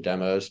a bunch of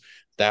demos.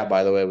 That,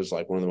 by the way, was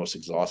like one of the most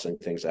exhausting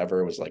things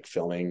ever, was like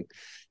filming,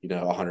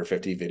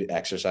 150 video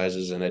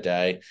exercises in a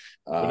day.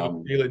 Yeah.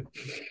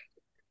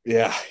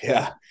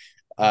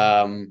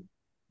 But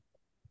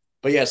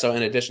yeah, so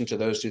in addition to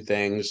those two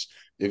things,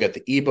 you get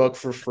the ebook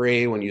for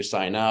free when you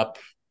sign up.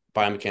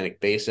 Biomechanic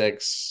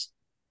Basics,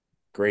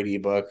 great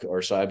ebook,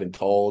 or so I've been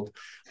told.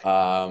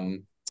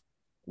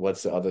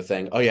 What's the other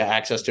thing? Oh yeah,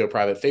 access to a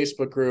private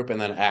Facebook group,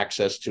 and then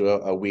access to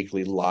a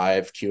weekly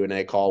live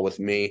Q&A call with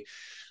me,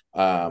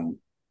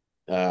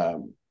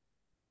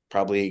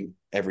 probably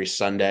every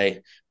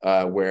Sunday,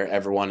 where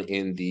everyone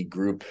in the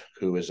group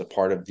who is a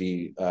part of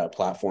the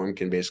platform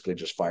can basically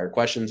just fire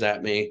questions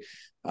at me.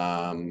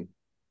 And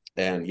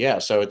yeah,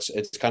 so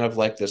it's kind of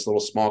like this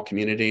little small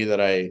community that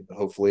I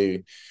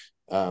hopefully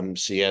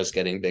see as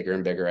getting bigger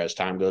and bigger as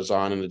time goes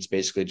on. And it's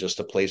basically just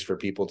a place for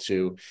people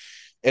to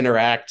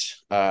interact,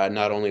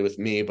 not only with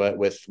me, but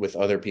with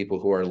other people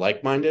who are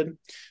like-minded.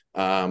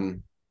 Oh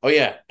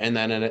yeah. And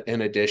then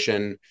in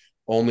addition,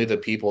 only the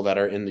people that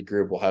are in the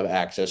group will have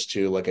access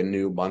to like a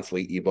new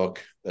monthly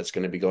ebook that's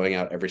going to be going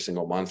out every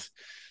single month.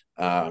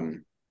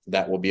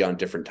 That will be on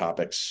different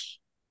topics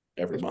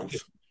every month.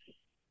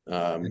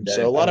 So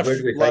a lot of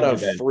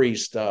free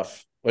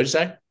stuff. What'd you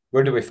say?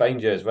 Where do we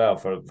find you as well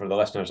for the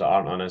listeners that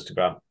aren't on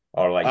Instagram,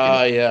 or like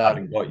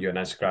haven't got you on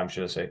Instagram,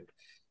 should I say?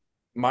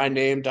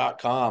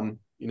 myname.com,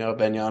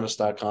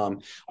 benyanis.com.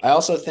 I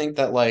also think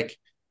that like,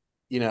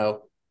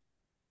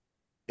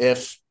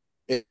 if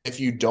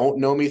you don't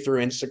know me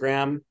through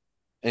Instagram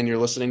and you're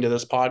listening to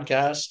this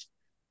podcast,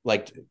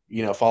 like,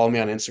 follow me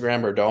on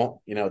Instagram or don't,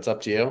 it's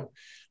up to you.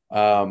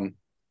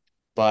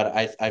 But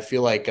I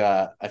feel like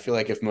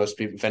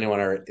if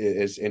anyone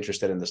is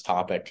interested in this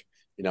topic,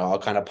 I'll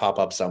kind of pop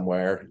up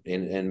somewhere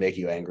and make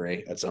you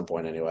angry at some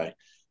point anyway.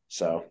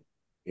 So,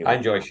 I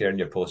enjoy sharing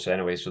your posts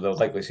anyway, so they'll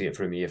likely see it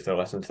through me if they're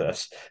listening to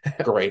this.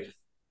 Great.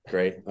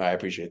 I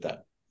appreciate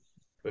that.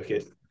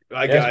 Okay.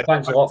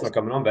 Thanks a lot for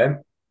coming on,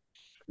 Ben.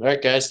 All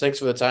right, guys. Thanks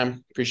for the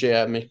time. Appreciate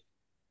having me.